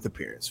to go with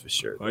appearance for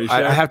sure. Are you sure?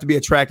 I have to be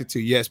attracted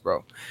to you. Yes,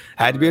 bro.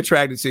 I had to be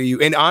attracted to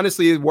you. And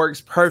honestly, it works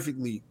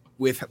perfectly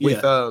with me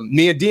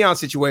and Dion's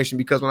situation,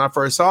 because when I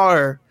first saw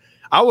her,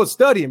 I was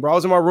studying, bro. I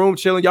was in my room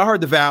chilling. Y'all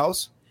heard the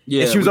vows.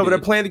 Yeah. And she was over there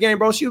playing the game,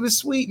 bro. She was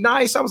sweet,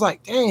 nice. I was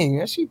like, dang,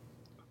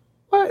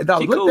 what? I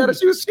looked at her.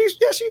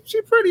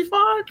 She pretty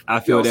fine. I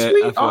feel that.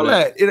 Sweet, all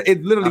that.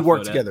 It literally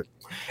worked together.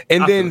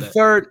 And then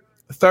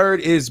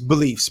third is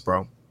beliefs,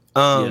 bro.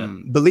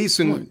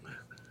 Beliefs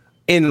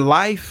in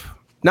life,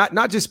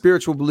 not just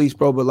spiritual beliefs,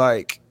 bro, but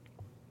like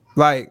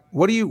how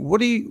do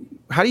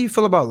you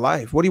feel about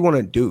life? What do you want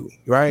to do?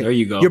 Right? There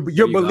you go.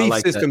 Your belief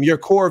system, your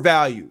core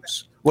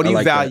values. What do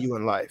you value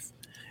in life?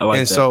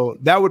 So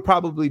that would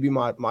probably be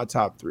my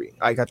top 3.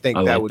 Like, I think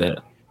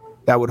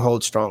that would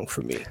hold strong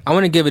for me. I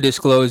want to give a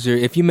disclosure.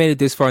 If you made it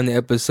this far in the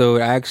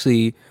episode, I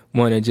actually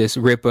want to just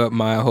rip up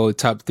my whole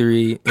top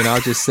 3, and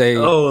I'll just say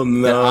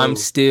that I'm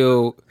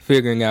still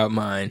figuring out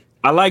mine.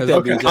 I like that.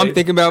 Okay. I'm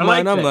thinking about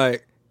mine. I'm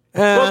like,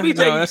 BJ,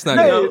 no, that's not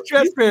good.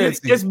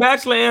 It's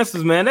bachelor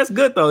answers, man. That's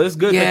good though. It's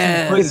good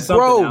that you put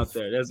something out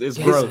there. It's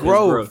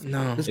growth.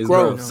 No, it's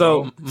growth.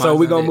 So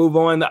we're gonna move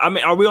on. I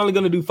mean, are we only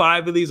gonna do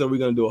 5 of these, or are we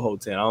gonna do a whole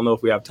 10? I don't know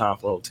if we have time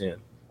for a whole 10.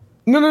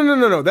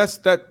 No. That's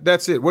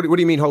it. What do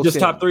you mean whole 10? Just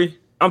top 3?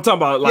 I'm talking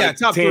about like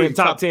top 10,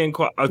 top 10.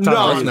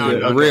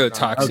 No, real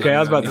toxic. Okay, I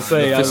was about to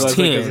say. I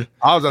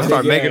was gonna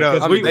start making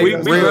up.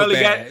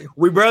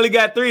 We barely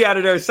got 3 out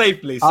of there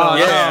safely. So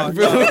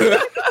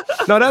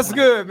No, that's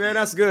good, man.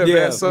 That's good,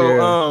 man.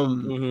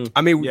 So,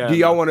 I mean, do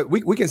y'all want to?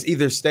 We can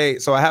either stay.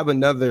 So I have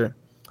another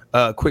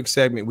quick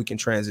segment we can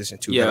transition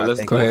to. Yeah,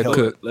 let's go ahead.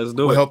 Let's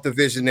do it. We'll help the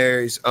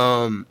visionaries.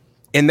 And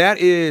that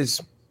is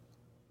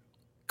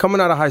coming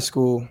out of high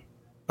school,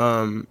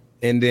 and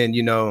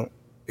then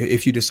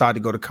if you decide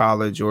to go to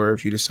college, or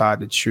if you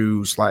decide to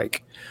choose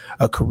like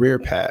a career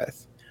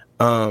path.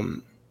 I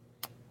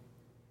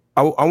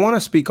want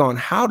to speak on,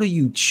 how do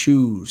you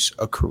choose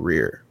a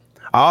career?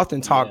 I often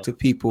talk to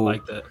people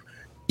like that.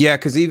 Yeah,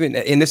 because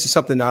and this is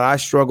something that I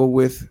struggle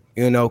with,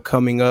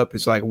 coming up.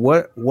 It's like,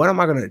 what am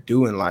I going to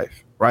do in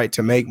life, right?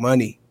 To make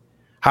money.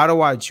 How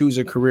do I choose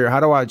a career? How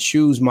do I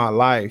choose my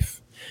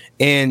life?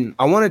 And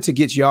I wanted to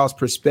get y'all's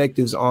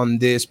perspectives on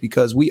this,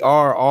 because we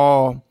are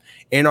all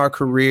in our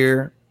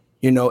career,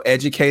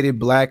 educated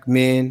Black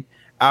men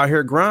out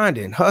here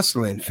grinding,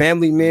 hustling,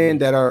 family men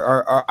that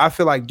are I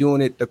feel like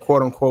doing it the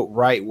quote unquote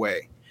right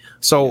way.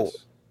 So,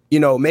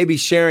 maybe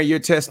sharing your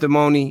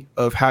testimony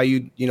of how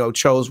you,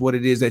 chose what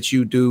it is that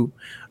you do,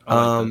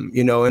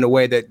 in a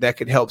way that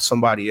could help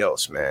somebody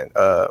else, man.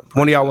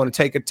 One of y'all want to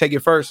take it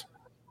first?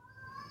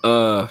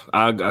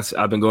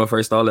 I've been going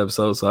first all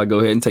episodes, so I go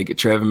ahead and take it,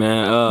 Trevor,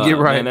 man. You're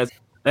right. Man,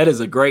 that is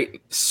a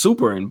great,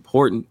 super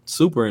important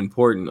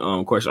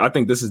question. I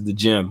think this is the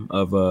gem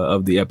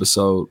of the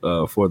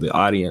episode for the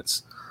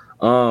audience.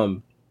 I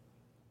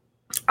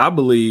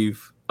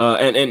believe,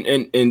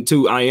 and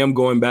 2, I am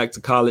going back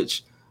to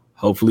college,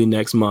 hopefully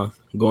next month.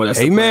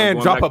 Amen.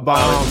 Drop a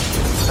bomb.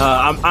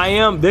 I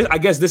am. I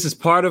guess this is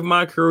part of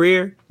my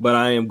career, but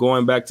I am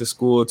going back to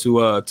school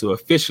to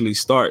officially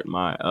start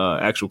my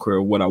actual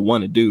career. What I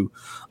want to do.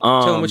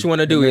 Tell them what you want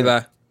to do,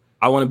 Eli.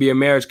 I want to be a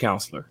marriage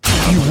counselor.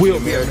 You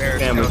will be a marriage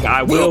counselor.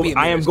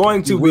 I am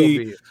going to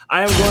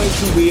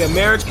be a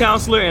marriage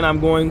counselor, and I'm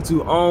going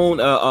to own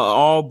a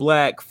all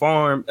Black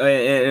farm,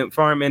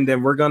 and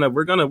then we're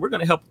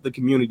gonna help the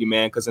community,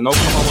 man. Because in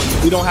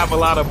Oklahoma, we don't have a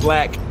lot of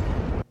Black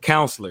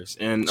counselors,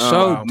 and my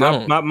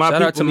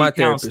shout out to my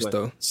therapist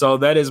though. So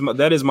that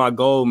is my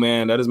goal,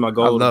 man. That is my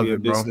goal, to be a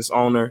business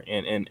owner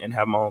and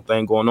have my own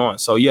thing going on.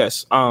 So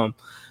yes,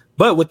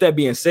 but with that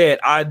being said,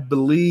 I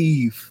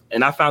believe,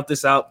 and I found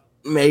this out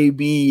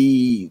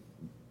maybe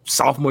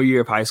sophomore year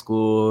of high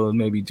school,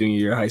 maybe junior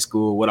year of high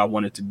school, what I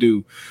wanted to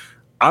do.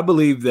 I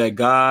believe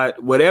that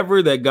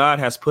whatever that God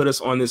has put us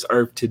on this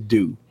earth to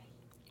do,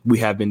 we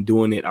have been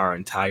doing it our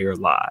entire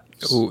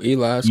lives. Ooh,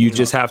 Eli, you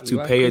just have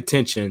to pay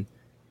attention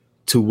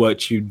to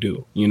what you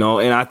do,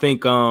 and I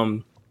think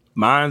mine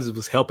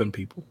was helping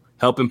people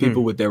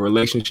with their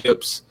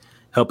relationships,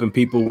 helping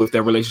people with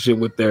their relationship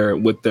with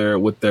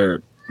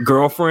their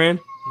girlfriend,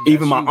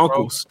 Even my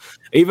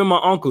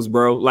uncles,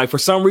 bro. Like for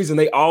some reason,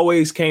 they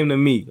always came to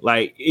me.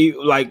 Like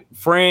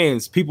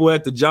friends, people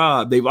at the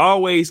job, they've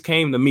always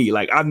came to me.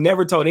 Like I've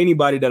never told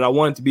anybody that I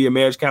wanted to be a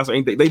marriage counselor or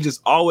anything. They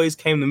just always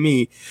came to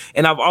me,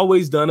 and I've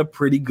always done a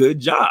pretty good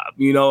job,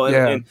 you know.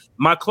 And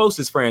my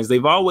closest friends,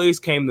 they've always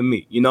came to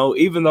me, you know.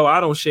 Even though I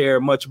don't share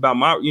much about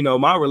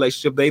my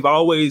relationship, they've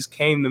always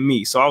came to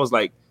me. So I was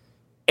like.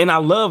 And I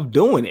love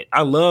doing it.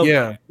 I love,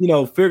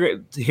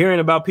 hearing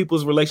about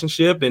people's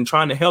relationship and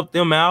trying to help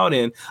them out.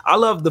 And I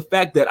love the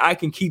fact that I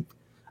could keep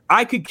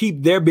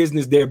their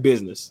business.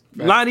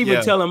 Right. Not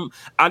even tell them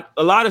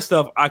a lot of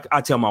stuff.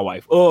 I tell my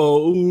wife.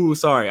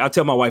 I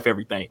tell my wife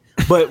everything.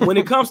 But when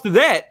it comes to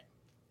that,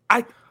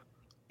 I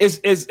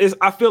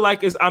feel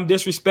like I'm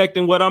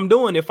disrespecting what I'm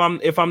doing if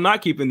I'm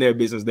not keeping their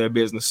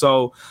business.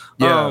 So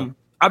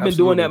I've been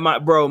doing that,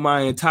 my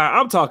entire.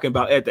 I'm talking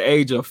about at the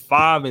age of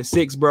 5 and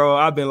 6, bro.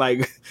 I've been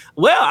like,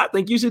 well, I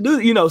think you should do,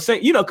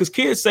 because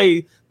kids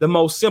say the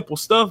most simple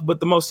stuff, but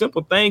the most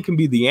simple thing can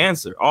be the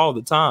answer all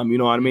the time. You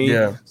know what I mean?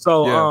 Yeah.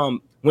 So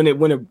when it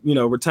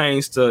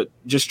pertains to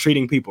just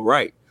treating people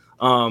right.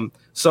 Man,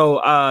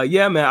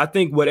 I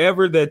think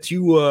whatever that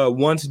you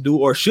want to do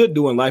or should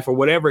do in life, or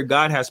whatever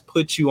God has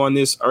put you on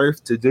this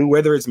earth to do,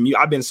 whether it's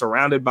I've been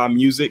surrounded by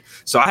music,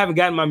 so I haven't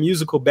gotten my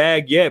musical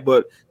bag yet,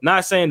 but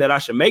not saying that I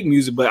should make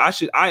music, but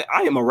I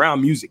am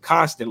around music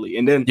constantly.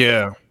 And then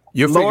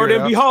Lord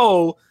and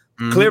behold,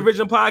 Clear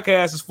Vision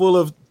Podcast is full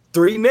of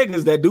 3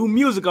 niggas that do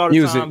music all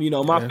the time. You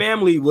know, my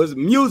family was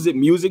music.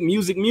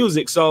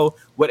 So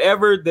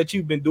whatever that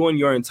you've been doing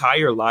your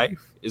entire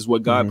life is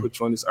what God put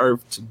you on this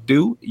earth to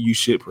do. You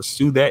should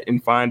pursue that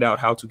and find out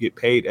how to get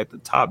paid at the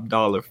top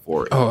dollar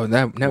for it. Oh,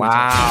 that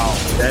wow.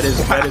 That is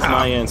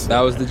my answer.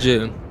 That was the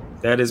gym.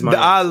 That is my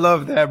I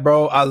love that,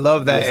 bro. I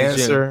love that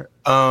answer.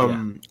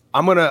 I'm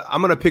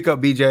gonna pick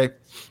up BJ,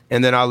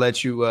 and then I'll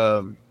let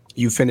you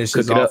you finish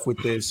this off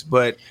with this.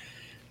 But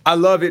I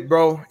love it,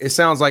 bro. It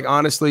sounds like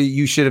honestly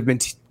you should have been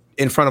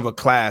in front of a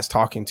class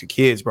talking to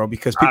kids, bro,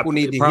 because people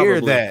need to hear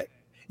that.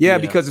 Yeah,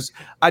 because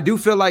I do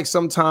feel like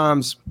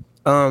sometimes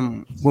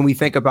when we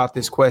think about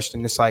this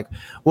question, it's like,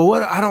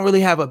 well, I don't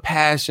really have a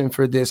passion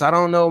for this. I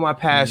don't know my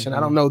passion. I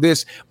don't know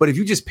this. But if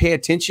you just pay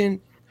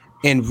attention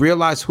and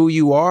realize who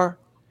you are,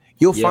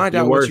 you'll find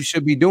out what you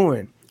should be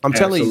doing. I'm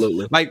telling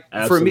you, like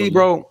for me,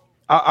 bro,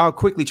 I'll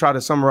quickly try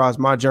to summarize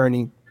my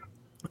journey.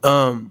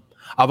 I've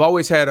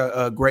always had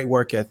a great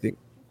work ethic.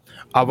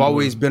 I've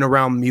always been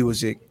around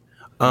music,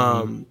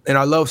 and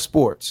I love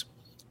sports.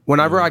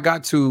 Whenever I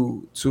got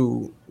to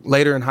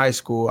later in high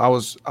school, I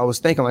was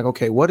thinking like,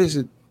 okay, what is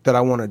it that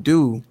I want to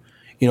do,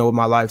 with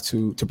my life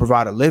to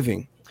provide a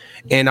living?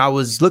 And I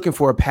was looking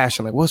for a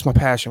passion. Like, what's my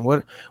passion?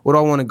 What do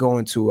I want to go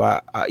into?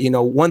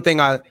 One thing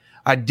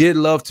I did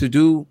love to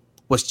do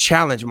was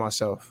challenge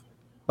myself.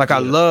 Like I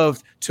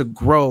loved to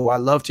grow. I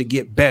love to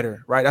get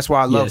better. Right. That's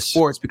why I love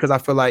sports, because I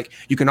feel like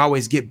you can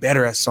always get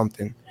better at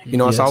something.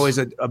 It's always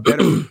a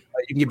better, you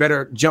can get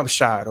better jump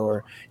shot,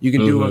 or you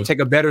can take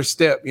a better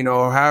step,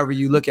 or however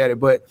you look at it.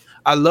 But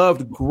I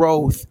loved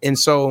growth. And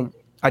so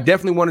I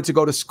definitely wanted to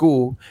go to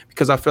school,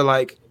 because I feel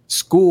like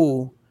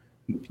school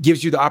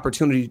gives you the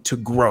opportunity to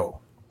grow.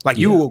 Like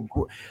you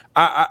will,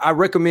 I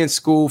recommend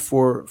school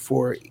for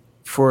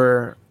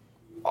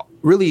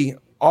really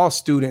all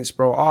students,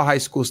 bro, all high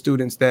school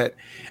students, that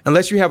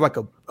unless you have like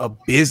a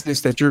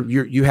business that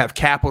you have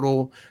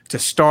capital to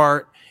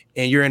start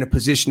and you're in a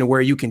position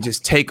where you can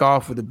just take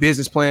off with a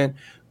business plan,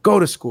 go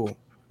to school,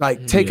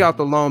 like take out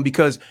the loan,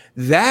 because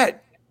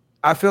that,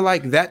 I feel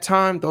like that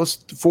time, those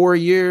 4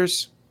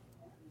 years,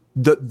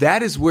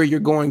 that is where you're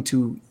going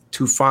to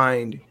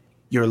find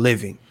your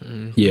living.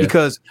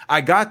 Because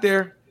I got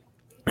there.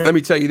 Let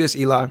me tell you this,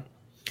 Eli,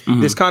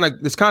 this kind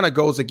of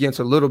goes against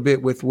a little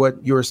bit with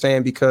what you were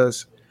saying,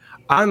 because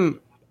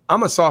I'm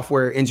a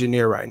software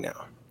engineer right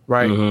now,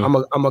 right? I'm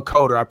a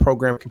coder. I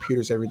program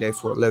computers every day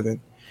for a living.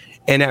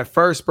 And at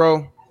first,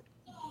 bro,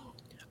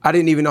 I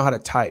didn't even know how to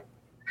type.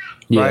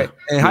 Right.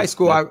 In high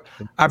school,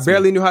 I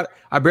barely knew how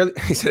to,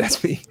 he said,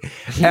 that's me.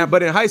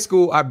 But in high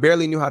school, I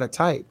barely knew how to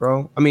type,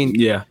 bro. I mean,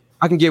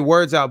 I can get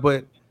words out,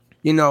 but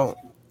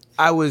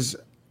I was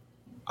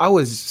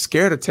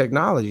scared of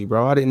technology,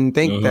 bro. I didn't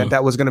think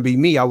that was going to be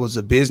me. I was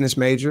a business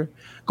major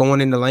going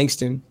into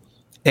Langston,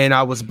 and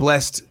I was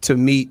blessed to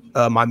meet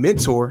my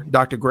mentor,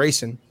 Dr.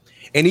 Grayson.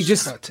 And he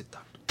just,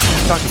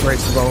 Dr.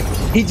 Grayson, bro,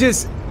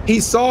 he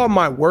saw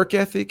my work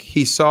ethic.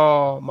 He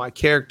saw my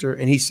character,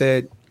 and he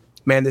said,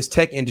 man, this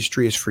tech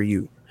industry is for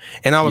you.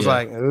 And I was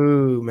like,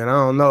 ooh, man, I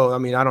don't know. I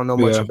mean, I don't know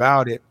much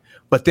about it.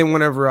 But then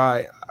whenever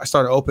I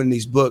started opening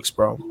these books,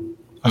 bro,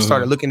 I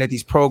started looking at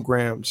these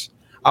programs.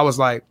 I was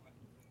like,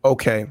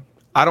 okay,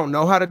 I don't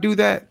know how to do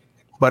that,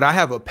 but I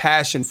have a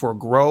passion for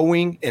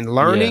growing and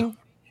learning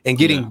and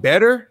getting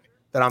better,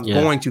 that I'm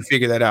going to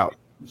figure that out.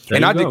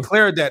 And I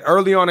declared that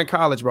early on in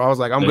college, bro. I was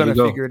like, I'm going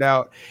to figure it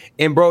out.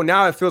 And bro,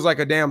 now it feels like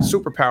a damn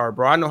superpower,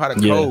 bro. I know how to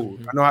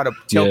code. I know how to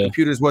tell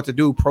computers what to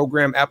do,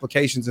 program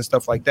applications and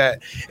stuff like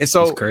that. And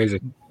so it's crazy.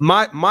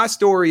 My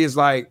story is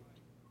like,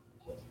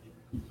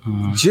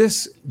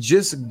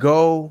 just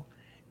go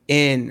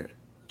and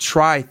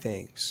try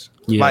things.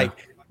 Yeah. Like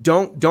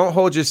don't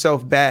hold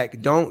yourself back.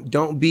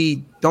 Don't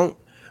be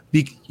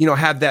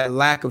have that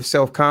lack of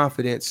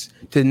self-confidence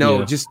to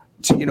know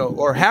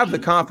or have the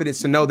confidence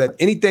to know that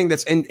anything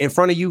that's in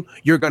front of you,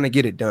 you're going to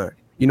get it done.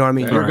 You know what I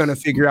mean? You're going to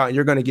figure out,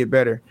 you're going to get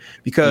better,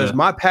 because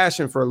my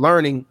passion for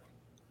learning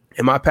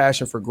and my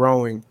passion for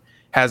growing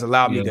has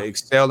allowed me to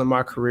excel in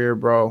my career,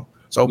 bro.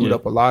 It's opened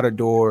up a lot of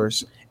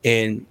doors.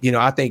 And,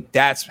 I think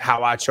that's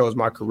how I chose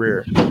my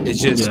career. It's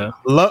just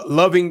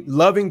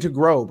loving to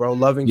grow, bro.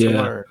 Loving to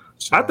learn.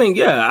 So. I think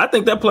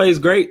that plays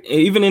great,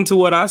 even into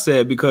what I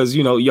said, because,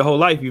 your whole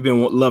life you've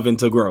been loving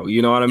to grow,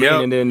 you know what I mean?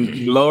 And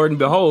then Lord and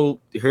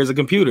behold, here's a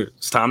computer.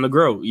 It's time to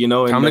grow,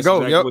 and time that's to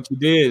go. Exactly what you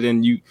did.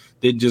 And you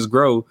didn't just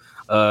grow.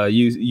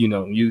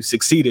 You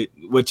succeeded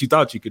what you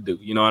thought you could do.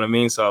 You know what I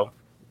mean? So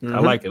I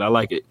like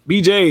it.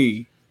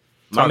 BJ,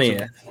 my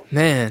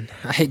man,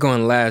 I hate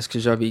going last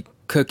because y'all be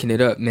cooking it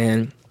up,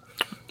 man.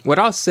 What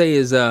I'll say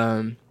is,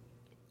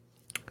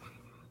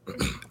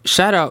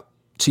 shout out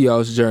to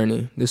y'all's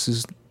journey. This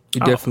is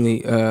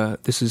definitely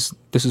this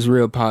is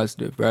real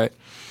positive, right?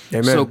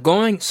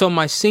 Amen. So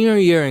my senior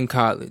year in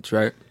college,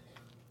 right?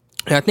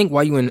 And I think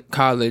while you in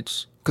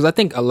college, because I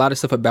think a lot of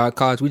stuff about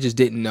college we just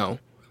didn't know,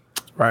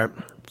 right?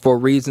 For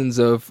reasons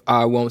of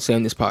I won't say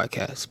in this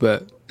podcast,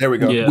 but there we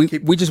go. Yeah.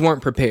 We just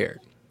weren't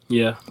prepared.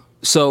 Yeah.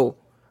 So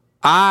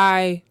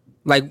I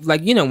like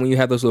when you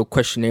have those little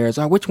questionnaires,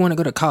 which one to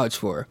go to college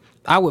for?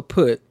 I would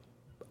put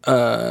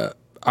I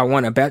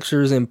want a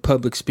bachelor's in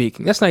public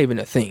speaking. That's not even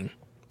a thing.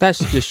 That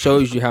just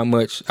shows you how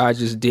much I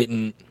just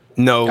didn't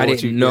know. I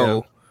didn't know.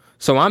 Yeah.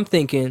 So I'm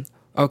thinking,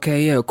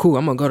 okay, yeah, cool.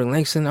 I'm gonna go to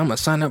Langston. I'm gonna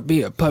sign up,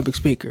 be a public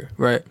speaker,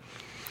 right?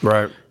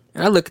 Right.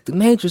 And I look at the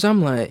majors.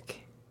 I'm like,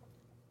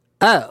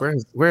 oh,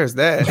 where's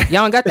that?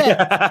 Y'all ain't got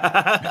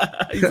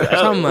that.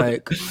 So I'm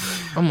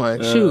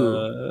like,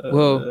 shoot.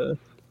 Well,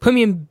 put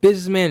me in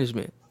business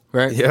management,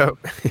 right? Yep.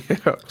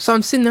 So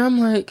I'm sitting there. I'm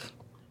like,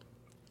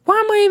 why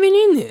am I even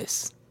in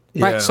this?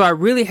 Yeah. Right. So I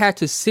really had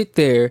to sit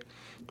there.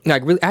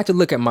 Like, really, I had to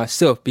look at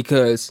myself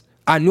because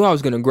I knew I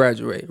was going to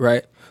graduate,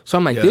 right? So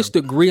I'm like, this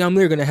degree I'm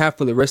literally going to have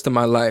for the rest of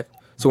my life.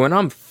 So when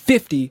I'm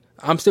 50,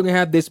 I'm still going to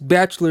have this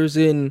bachelor's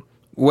in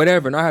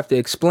whatever, and I have to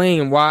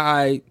explain why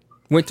I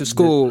went to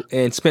school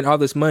and spent all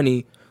this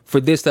money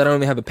for this that I don't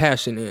even have a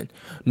passion in.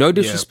 No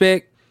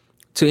disrespect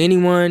to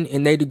anyone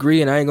in their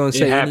degree, and I ain't going to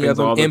say any of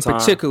them in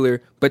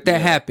particular, but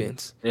that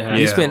happens.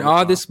 You spend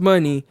all this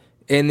money,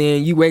 and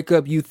then you wake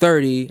up, you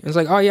 30, and it's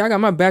like, oh yeah, I got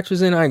my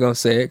bachelor's in. I ain't gonna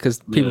say it because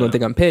people gonna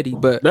think I'm petty,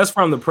 but that's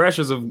from the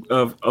pressures of just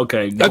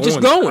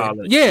going.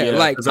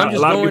 Like I'm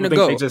just going to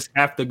go. They just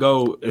have to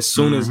go as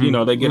soon as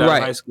they get out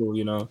of high school.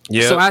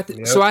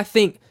 So I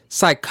think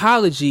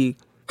psychology.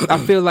 I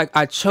feel like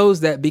I chose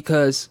that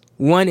because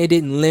one, it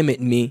didn't limit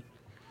me.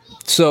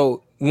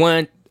 So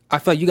one, I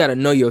feel like you got to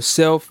know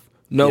yourself,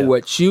 know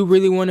what you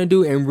really want to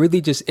do, and really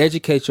just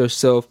educate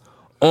yourself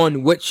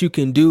on what you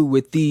can do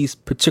with these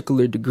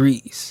particular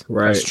degrees.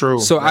 Right. That's true.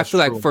 So I feel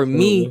like for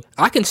me,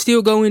 I can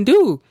still go and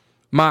do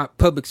my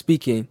public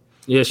speaking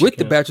with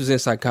the bachelor's in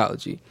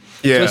psychology.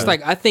 Yeah. So it's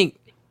like, I think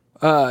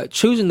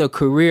choosing the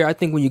career, I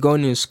think when you go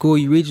into school,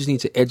 you really just need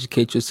to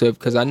educate yourself,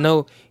 because I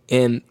know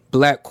in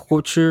Black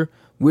culture,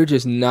 we're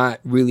just not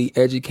really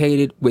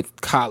educated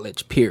with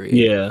college, period.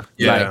 Yeah.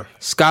 Like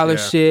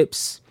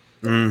scholarships,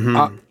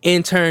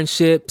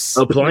 internships.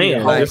 A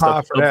plan. Just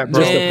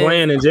a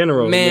plan in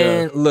general.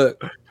 Man,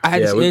 look, I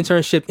had this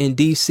internship in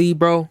DC,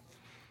 bro.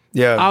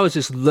 Yeah. I was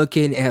just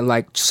looking at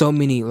like so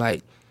many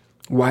like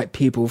white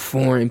people,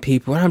 foreign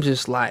people, and I'm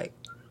just like,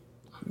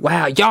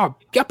 wow, y'all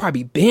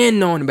probably been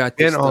knowing about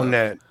this. Been on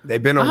that.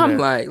 They've been on that. I'm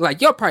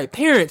like y'all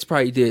parents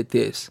probably did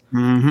this.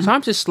 So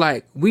I'm just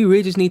like, we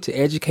really just need to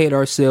educate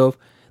ourselves.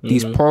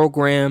 These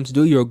programs,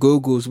 do your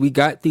Googles. We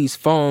got these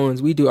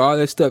phones. We do all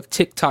this stuff,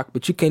 TikTok,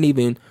 but you can't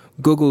even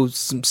Google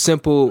some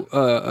simple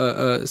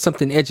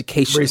something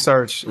educational.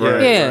 Research.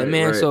 Man.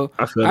 Right. So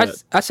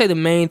I say the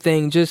main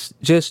thing,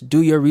 just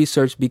do your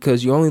research,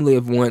 because you only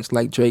live once,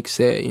 like Drake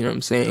said, you know what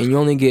I'm saying? And you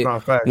only get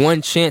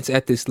one chance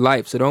at this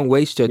life, so don't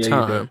waste your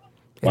time.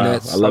 Wow,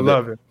 I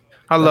love it.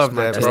 I love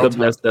that, bro.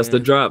 That's the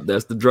drop.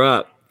 That's the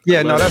drop.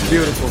 Yeah, no, that's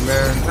beautiful,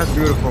 man.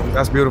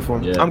 That's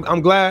beautiful. Yeah. I'm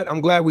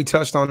glad we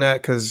touched on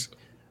that, because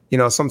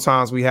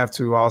sometimes we have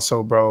to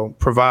also, bro,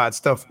 provide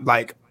stuff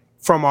like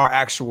from our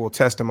actual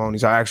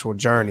testimonies, our actual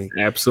journey.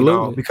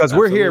 Absolutely. Because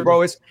we're here,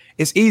 bro. It's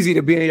easy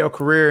to be in your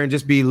career and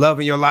just be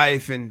loving your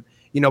life, and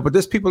but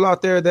there's people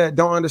out there that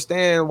don't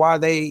understand why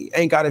they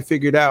ain't got it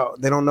figured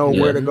out. They don't know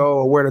where to go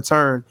or where to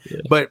turn. Yeah.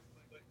 But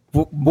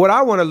what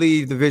I want to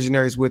leave the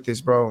visionaries with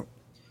is, bro,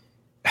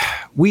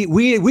 we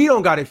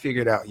don't got it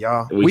figured out,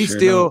 y'all. We're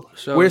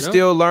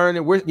still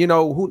learning. We're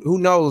who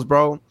knows,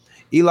 bro.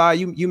 Eli,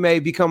 you may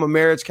become a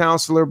marriage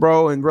counselor,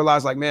 bro, and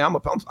realize like, man,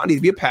 I need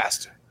to be a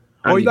pastor.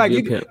 Or you like,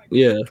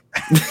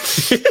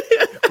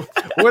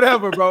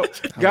 whatever, bro.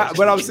 God,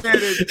 what I'm saying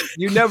is,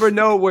 you never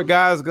know where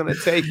God's gonna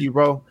take you,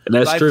 bro.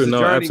 That's life true.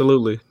 No,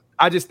 absolutely.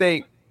 I just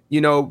think,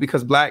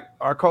 because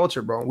our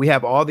culture, bro, we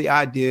have all the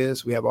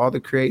ideas, we have all the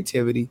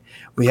creativity,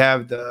 we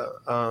have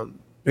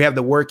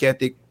the work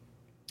ethic,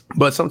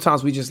 but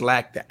sometimes we just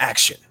lack the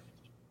action.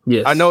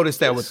 Yes. I noticed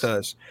that with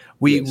us.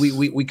 We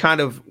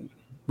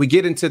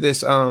get into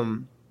this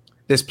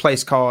this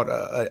place called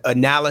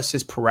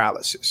analysis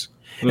paralysis.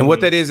 And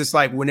what that is, it's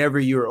like whenever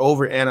you're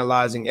over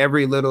analyzing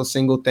every little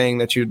single thing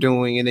that you're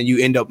doing, and then you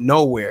end up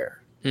nowhere.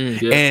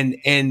 And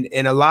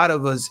a lot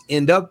of us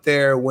end up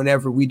there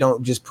whenever we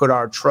don't just put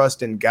our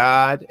trust in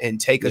God and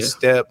take a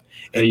step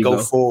and go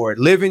forward.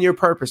 Live in your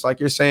purpose, like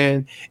you're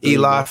saying,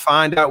 Eli.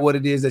 Find out what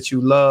it is that you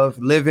love.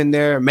 Live in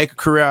there. Make a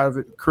career out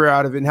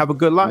of it, and have a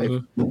good life.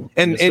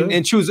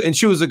 And choose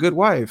a good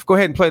wife. Go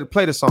ahead and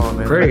play the song,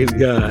 man. Praise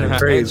God.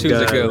 Praise choose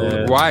God, a good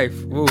man.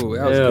 wife. Ooh,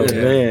 that was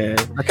good, man.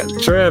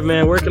 Trev,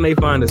 man, where can they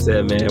find us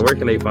at, man? Where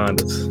can they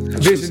find us?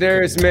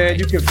 Visionaries, man,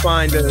 you can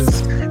find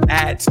us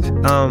at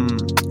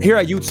here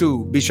at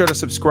YouTube. Be sure to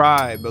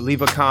subscribe,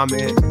 leave a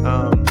comment,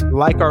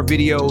 like our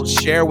videos,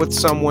 share with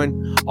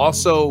someone.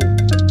 Also,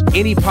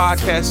 any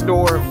podcast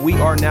store, we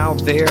are now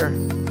there.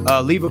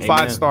 Leave a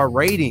 5-star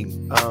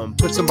rating.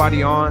 Put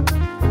somebody on.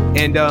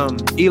 And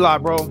Eli,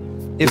 bro,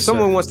 if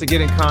someone wants to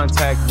get in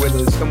contact with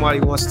us, somebody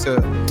wants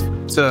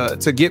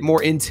to get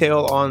more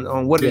intel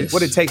on what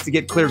it takes to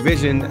get clear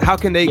vision, how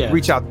can they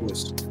reach out to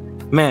us?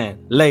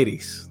 Man,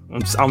 ladies,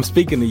 I'm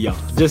speaking to y'all.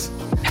 Just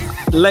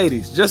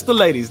ladies, just the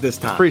ladies this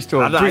time. Preach to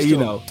them. You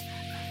know.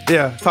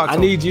 Yeah, I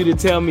need you to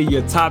tell me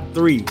your top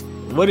 3.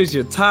 What is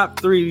your top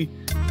 3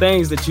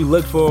 things that you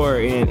look for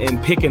in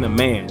picking a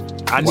man?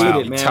 I need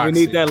it, man. Toxic. We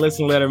need that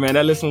listen letter, man.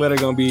 That listen letter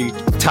gonna be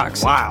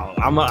toxic. Wow.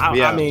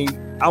 I mean,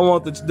 I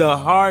want the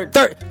hard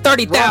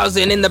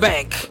 30,000 in the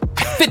bank.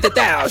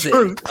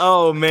 50,000.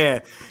 Oh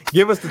man.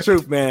 Give us the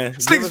truth, man.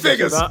 6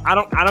 figures. I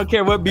don't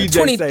care what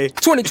BJ say.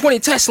 2020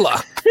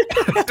 Tesla.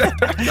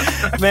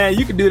 Man,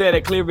 you can do that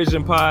at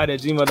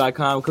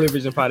clearvisionpod@gmail.com,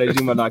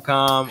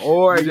 clearvisionpod@gmail.com,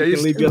 or you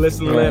can leave your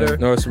listening letter.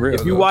 No, it's real.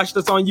 If you watched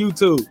us on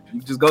YouTube, you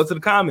just go to the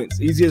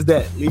comments. Easy as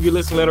that. Leave your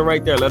listening letter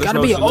right there. Let us know.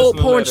 Gotta be an old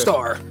porn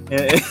star.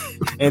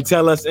 And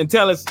tell us,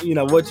 you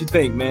know, what you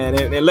think, man.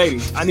 And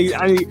ladies, I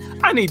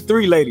need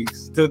 3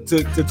 ladies to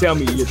tell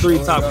me your 3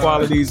 top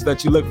qualities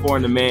that you look for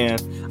in a man.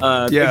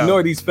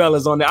 Ignore these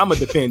fellas on there. I'm gonna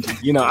defend you.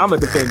 You know, I'm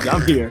gonna defend you.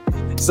 I'm here.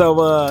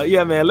 So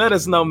yeah, man, let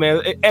us know,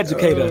 man.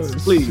 Educate us,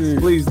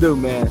 please do,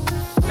 man.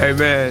 Hey,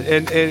 man,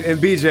 and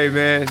BJ,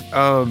 man,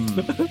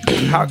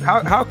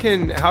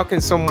 how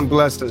can someone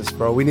bless us,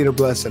 bro? We need a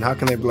blessing. How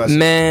can they bless us?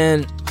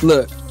 Man,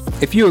 look,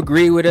 if you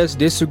agree with us,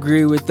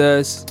 disagree with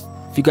us,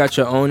 if you got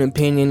your own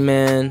opinion,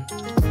 man,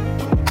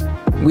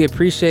 we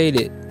appreciate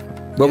it,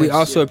 but we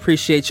also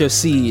appreciate your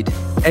seed.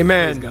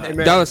 Amen.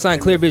 $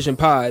 Clear Vision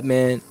Pod,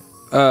 man.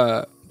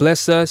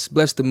 Bless us,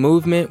 bless the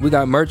movement. We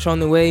got merch on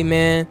the way,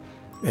 man.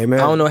 Amen.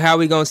 I don't know how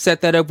we gonna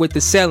set that up with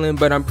the selling,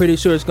 but I'm pretty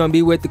sure it's gonna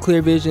be with the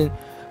Clear Vision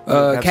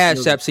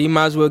Cash App. So you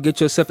might as well get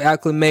yourself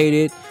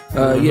acclimated. You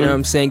know what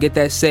I'm saying? Get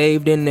that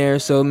saved in there.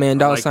 So man,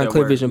 $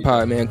 Clear Vision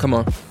Pod, man. Come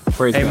on.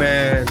 Praise God.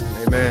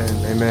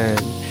 Amen.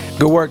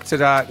 Good work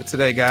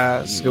today,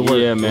 guys. Good work.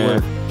 Yeah,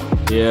 man.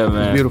 Yeah,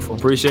 man. Beautiful.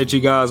 Appreciate you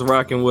guys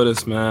rocking with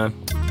us, man.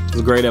 It was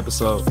a great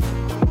episode.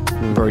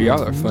 Bro,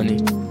 y'all are funny.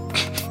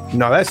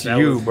 No, that's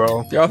you,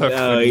 bro. Y'all are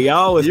funny.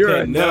 Y'all was You're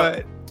cutting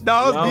up.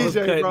 No, Y'all it's was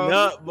BJ, cutting bro.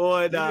 up,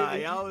 boy. Nah,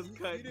 y'all was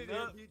cutting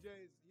up.